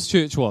big his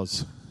church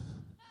was.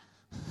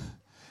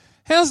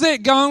 How's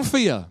that going for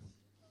you?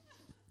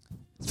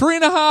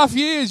 3.5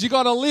 years, you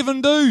got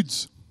 11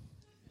 dudes.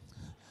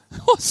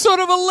 What sort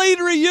of a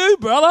leader are you,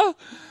 brother?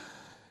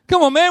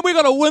 Come on, man, we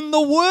got to win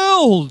the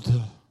world.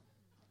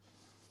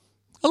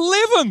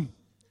 11.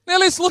 Now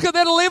let's look at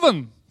that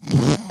 11.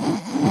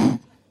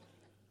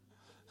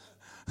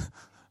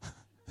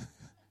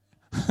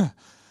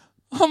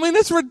 I mean,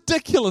 it's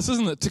ridiculous,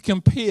 isn't it, to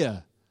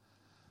compare?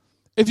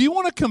 If you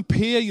want to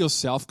compare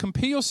yourself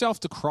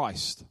to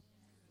Christ,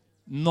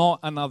 not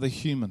another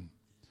human.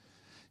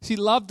 See,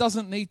 love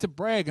doesn't need to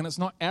brag, and it's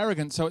not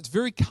arrogant, so it's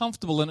very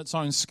comfortable in its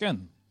own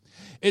skin.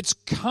 It's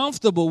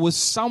comfortable with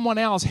someone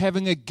else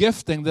having a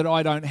gifting that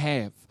I don't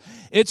have.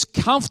 It's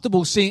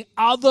comfortable seeing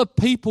other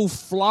people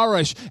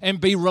flourish and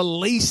be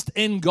released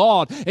in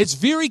God. It's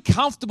very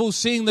comfortable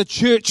seeing the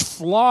church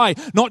fly,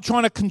 not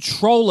trying to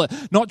control it,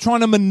 not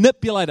trying to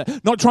manipulate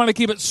it, not trying to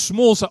keep it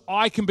small so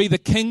I can be the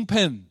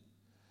kingpin.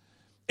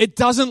 It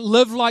doesn't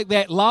live like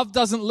that. Love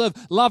doesn't live.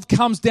 Love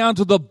comes down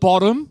to the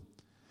bottom.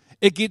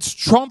 It gets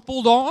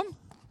trampled on,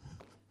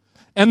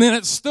 and then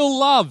it still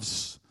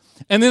loves.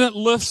 And then it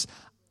lifts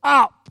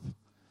up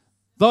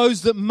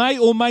those that may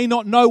or may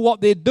not know what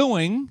they're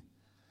doing.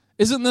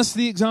 Isn't this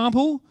the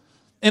example?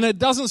 And it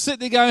doesn't sit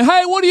there going,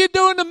 "Hey, what are you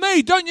doing to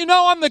me? Don't you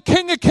know I'm the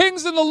King of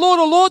Kings and the Lord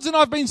of Lords and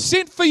I've been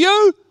sent for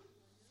you?"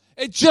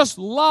 It just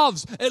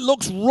loves. It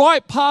looks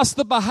right past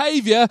the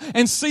behavior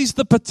and sees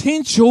the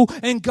potential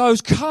and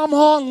goes, "Come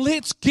on,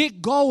 let's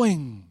get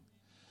going.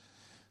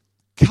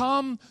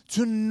 Come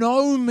to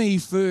know me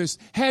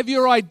first. Have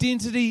your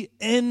identity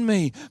in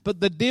me." But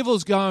the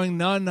devil's going,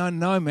 no,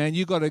 man.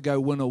 You got to go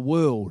win a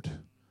world.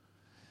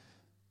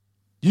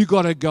 You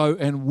got to go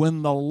and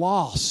win the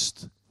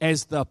lost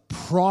as the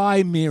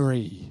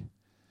primary.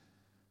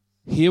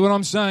 Hear what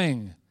I'm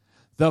saying?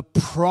 The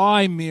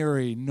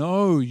primary.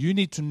 No, you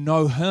need to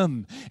know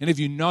him. And if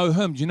you know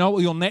him, do you know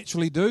what you'll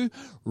naturally do?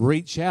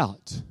 Reach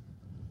out.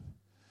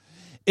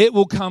 It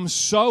will come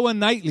so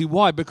innately.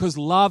 Why? Because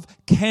love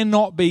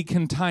cannot be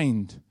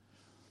contained.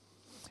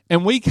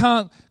 And we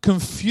can't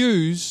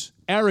confuse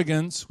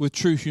arrogance with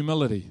true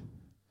humility.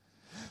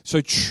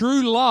 So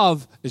true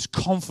love is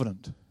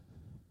confident.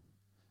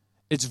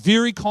 It's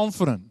very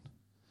confident.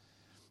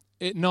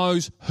 It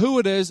knows who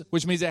it is,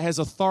 which means it has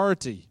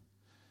authority.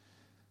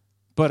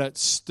 But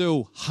it's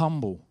still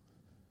humble.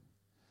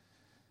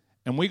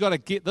 And we got to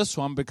get this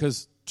one,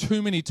 because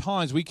too many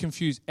times we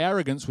confuse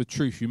arrogance with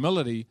true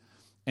humility,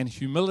 and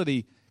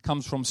humility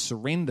comes from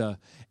surrender,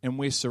 and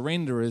where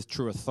surrender is,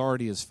 true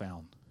authority is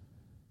found.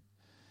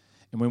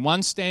 And when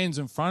one stands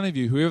in front of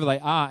you, whoever they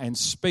are, and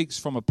speaks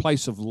from a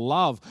place of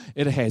love,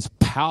 it has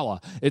power.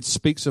 It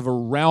speaks of a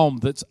realm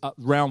that's a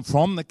realm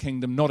from the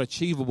kingdom, not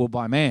achievable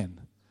by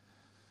man.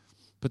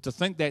 But to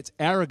think that's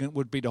arrogant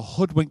would be to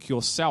hoodwink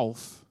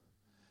yourself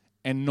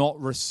and not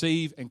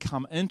receive and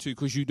come into,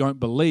 because you don't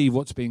believe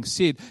what's being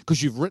said,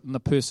 because you've written the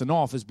person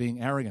off as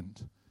being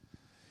arrogant.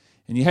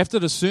 And you have to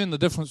discern the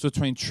difference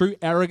between true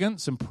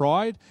arrogance and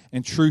pride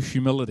and true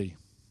humility.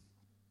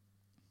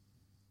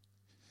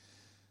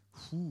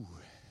 Whew.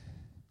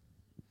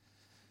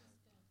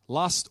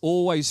 Lust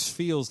always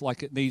feels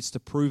like it needs to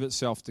prove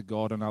itself to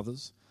God and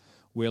others,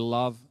 where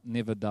love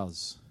never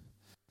does.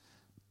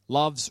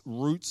 Love's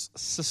root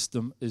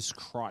system is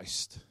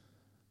Christ.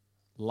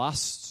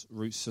 Lust's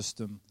root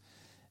system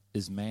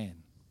is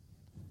man.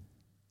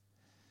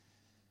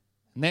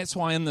 And that's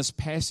why in this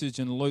passage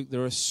in Luke,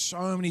 there are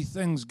so many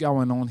things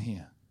going on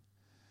here.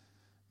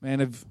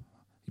 Man, if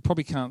you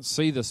probably can't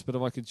see this, but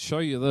if I could show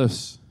you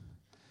this.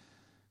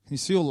 Can you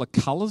see all the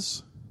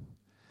colors?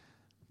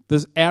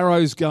 There's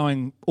arrows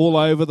going all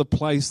over the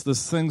place.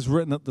 There's things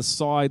written at the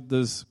side.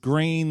 There's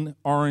green,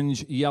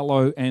 orange,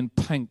 yellow, and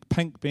pink.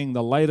 Pink being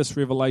the latest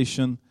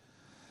revelation.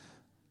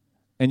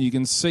 And you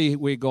can see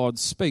where God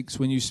speaks.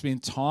 When you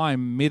spend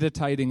time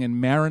meditating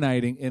and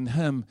marinating in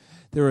Him,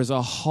 there is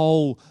a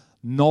whole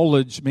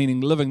knowledge,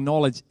 meaning living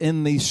knowledge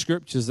in these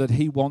scriptures that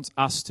he wants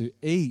us to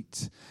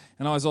eat.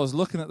 And as I was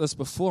looking at this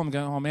before, I'm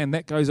going, oh man,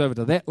 that goes over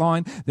to that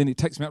line. Then it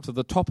takes me up to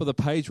the top of the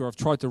page where I've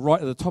tried to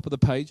write at the top of the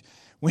page.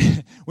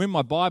 When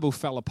my Bible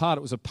fell apart,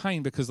 it was a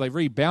pain because they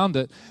rebound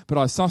it.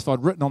 But stuff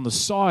I'd written on the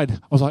side,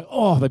 I was like,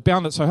 oh, they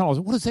bound it so hard. I was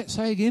like, what does that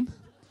say again?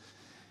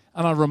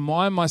 And I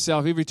remind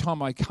myself every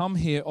time I come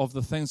here of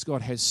the things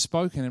God has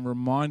spoken and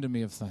reminded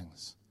me of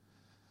things.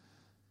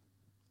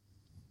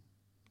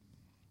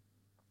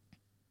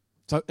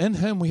 So in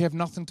him we have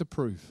nothing to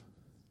prove.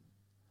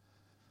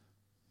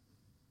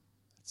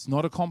 It's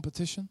not a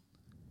competition.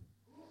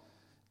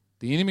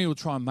 The enemy will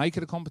try and make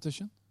it a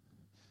competition.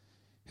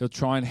 He'll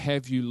try and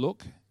have you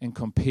look and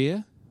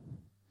compare.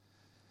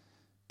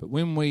 But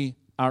when we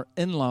are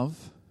in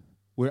love,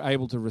 we're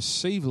able to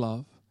receive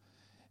love,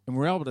 and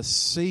we're able to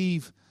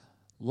receive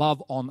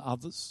love on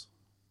others.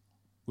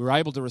 We're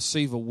able to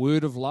receive a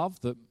word of love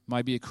that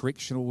may be a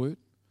correctional word,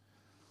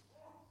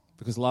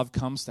 because love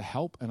comes to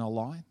help and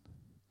align.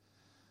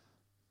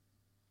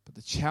 But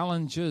the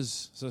challenge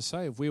is, as I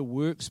say, if we're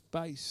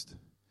works-based,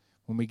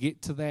 when we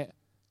get to that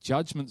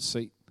judgment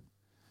seat,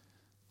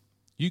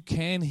 you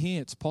can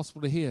hear, it's possible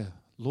to hear,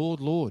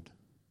 Lord, Lord.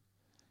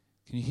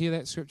 Can you hear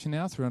that scripture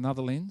now through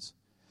another lens?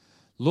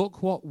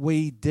 Look what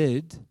we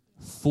did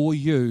for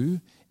you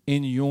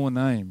in your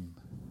name.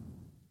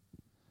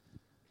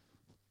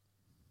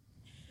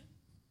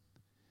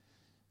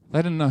 They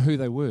didn't know who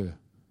they were.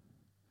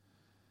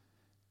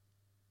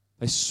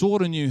 They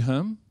sort of knew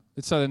him.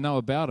 Let's say they know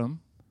about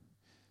him.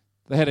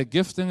 They had a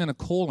gifting and a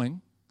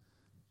calling,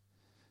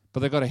 but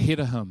they got ahead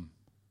of him,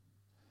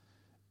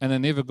 and they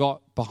never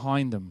got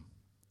behind him.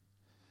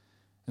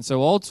 And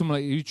so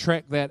ultimately, you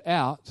track that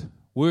out,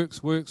 works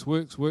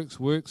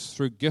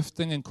through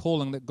gifting and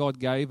calling that God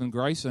gave and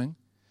gracing.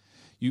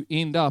 You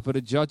end up at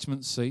a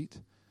judgment seat,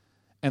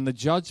 and the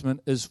judgment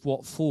is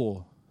what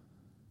for?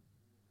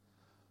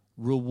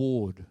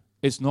 Reward.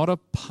 It's not a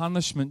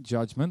punishment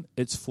judgment,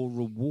 it's for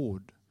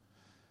reward.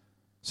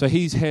 So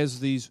he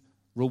has these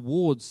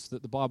rewards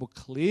that the Bible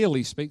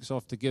clearly speaks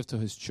of to give to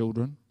his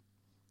children.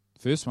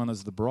 First one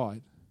is the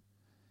bride.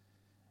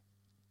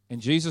 And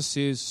Jesus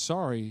says,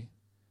 sorry,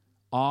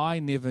 I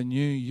never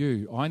knew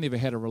you. I never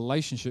had a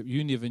relationship.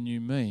 You never knew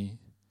me.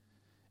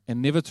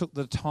 And never took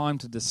the time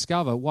to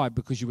discover. Why?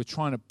 Because you were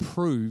trying to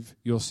prove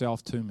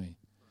yourself to me.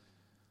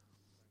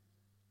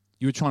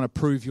 You were trying to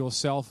prove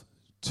yourself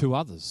to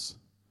others.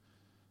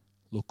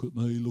 Look at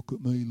me, look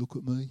at me, look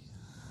at me.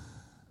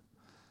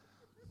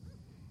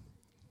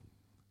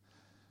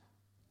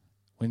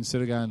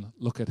 Instead of going,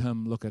 look at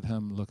him, look at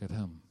him, look at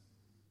him.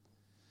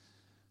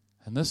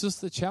 And this is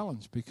the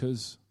challenge,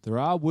 because there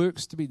are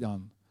works to be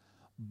done,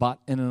 but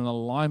in an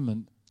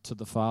alignment to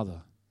the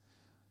Father.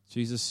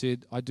 Jesus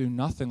said, I do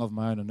nothing of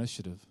my own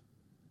initiative.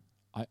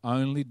 I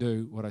only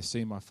do what I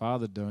see my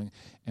Father doing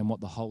and what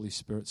the Holy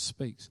Spirit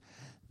speaks.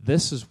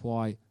 This is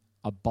why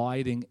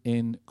abiding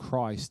in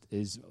Christ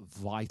is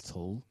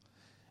vital.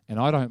 And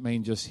I don't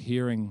mean just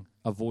hearing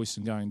a voice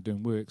and going and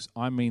doing works.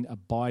 I mean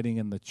abiding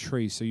in the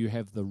tree, so you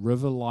have the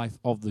river life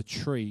of the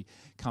tree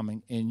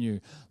coming in you.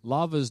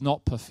 Love is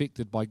not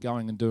perfected by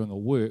going and doing a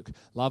work.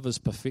 Love is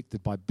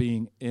perfected by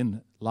being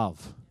in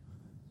love.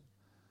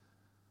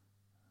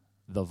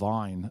 The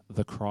vine,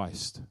 the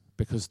Christ.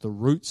 Because the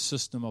root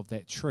system of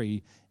that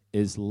tree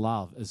is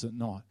love, is it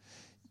not?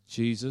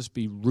 Jesus,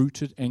 be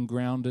rooted and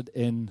grounded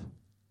in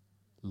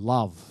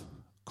love,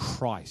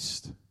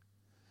 Christ.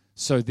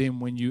 So then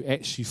when you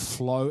actually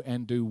flow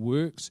and do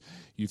works,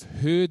 you've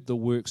heard the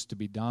works to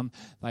be done.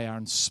 They are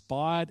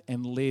inspired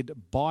and led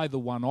by the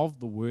one of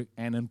the work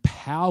and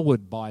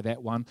empowered by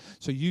that one.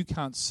 So you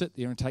can't sit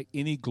there and take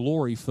any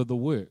glory for the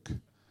work.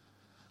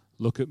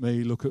 Look at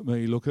me, look at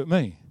me, look at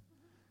me.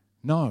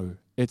 No,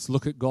 it's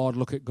look at God,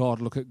 look at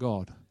God, look at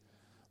God.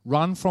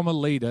 Run from a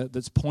leader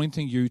that's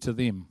pointing you to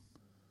them.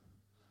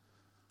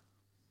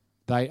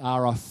 They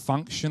are a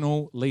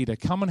functional leader.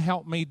 Come and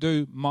help me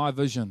do my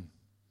vision.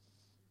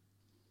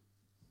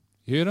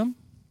 You heard him?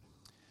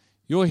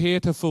 You're here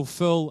to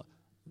fulfill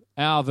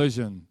our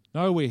vision.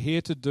 No, we're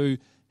here to do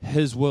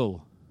his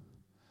will.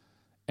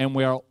 And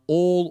we're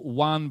all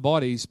one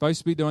body, supposed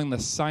to be doing the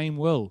same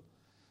will,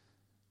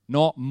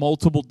 not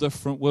multiple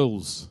different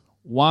wills.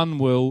 One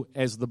will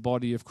as the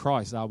body of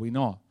Christ, are we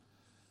not?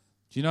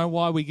 Do you know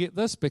why we get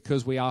this?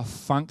 Because we are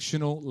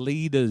functional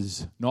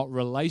leaders, not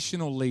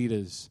relational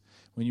leaders.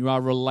 When you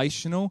are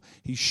relational,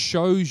 he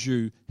shows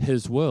you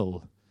his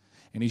will.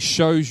 And he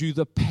shows you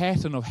the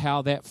pattern of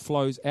how that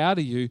flows out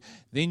of you.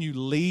 Then you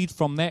lead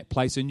from that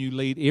place, and you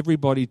lead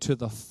everybody to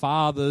the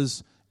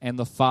Father's and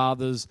the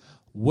Father's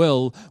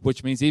will,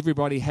 which means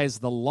everybody has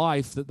the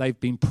life that they've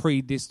been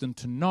predestined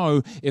to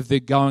know if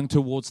they're going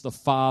towards the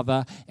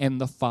Father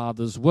and the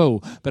Father's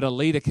will. But a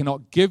leader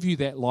cannot give you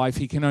that life.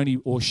 He can only,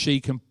 or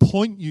she can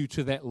point you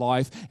to that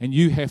life, and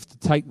you have to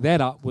take that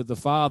up with the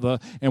Father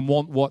and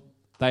want what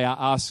they are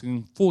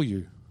asking for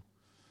you.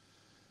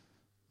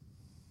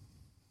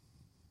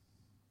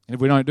 And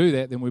if we don't do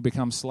that, then we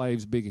become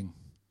slaves begging,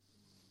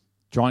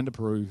 trying to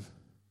prove.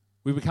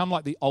 We become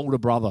like the older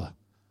brother.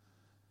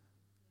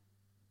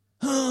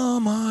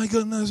 my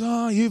goodness,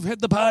 you've had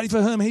the party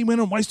for him. He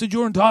went and wasted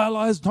your entire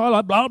life,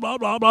 blah, blah, blah,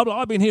 blah, blah.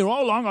 I've been here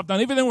all along. I've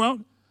done everything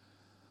wrong.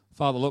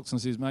 Father looks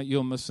and says, mate,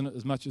 you're missing it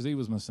as much as he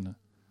was missing it.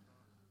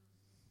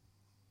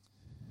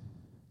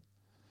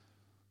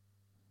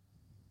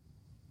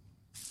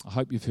 I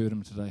hope you've heard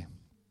him today.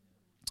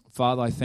 Father, I thank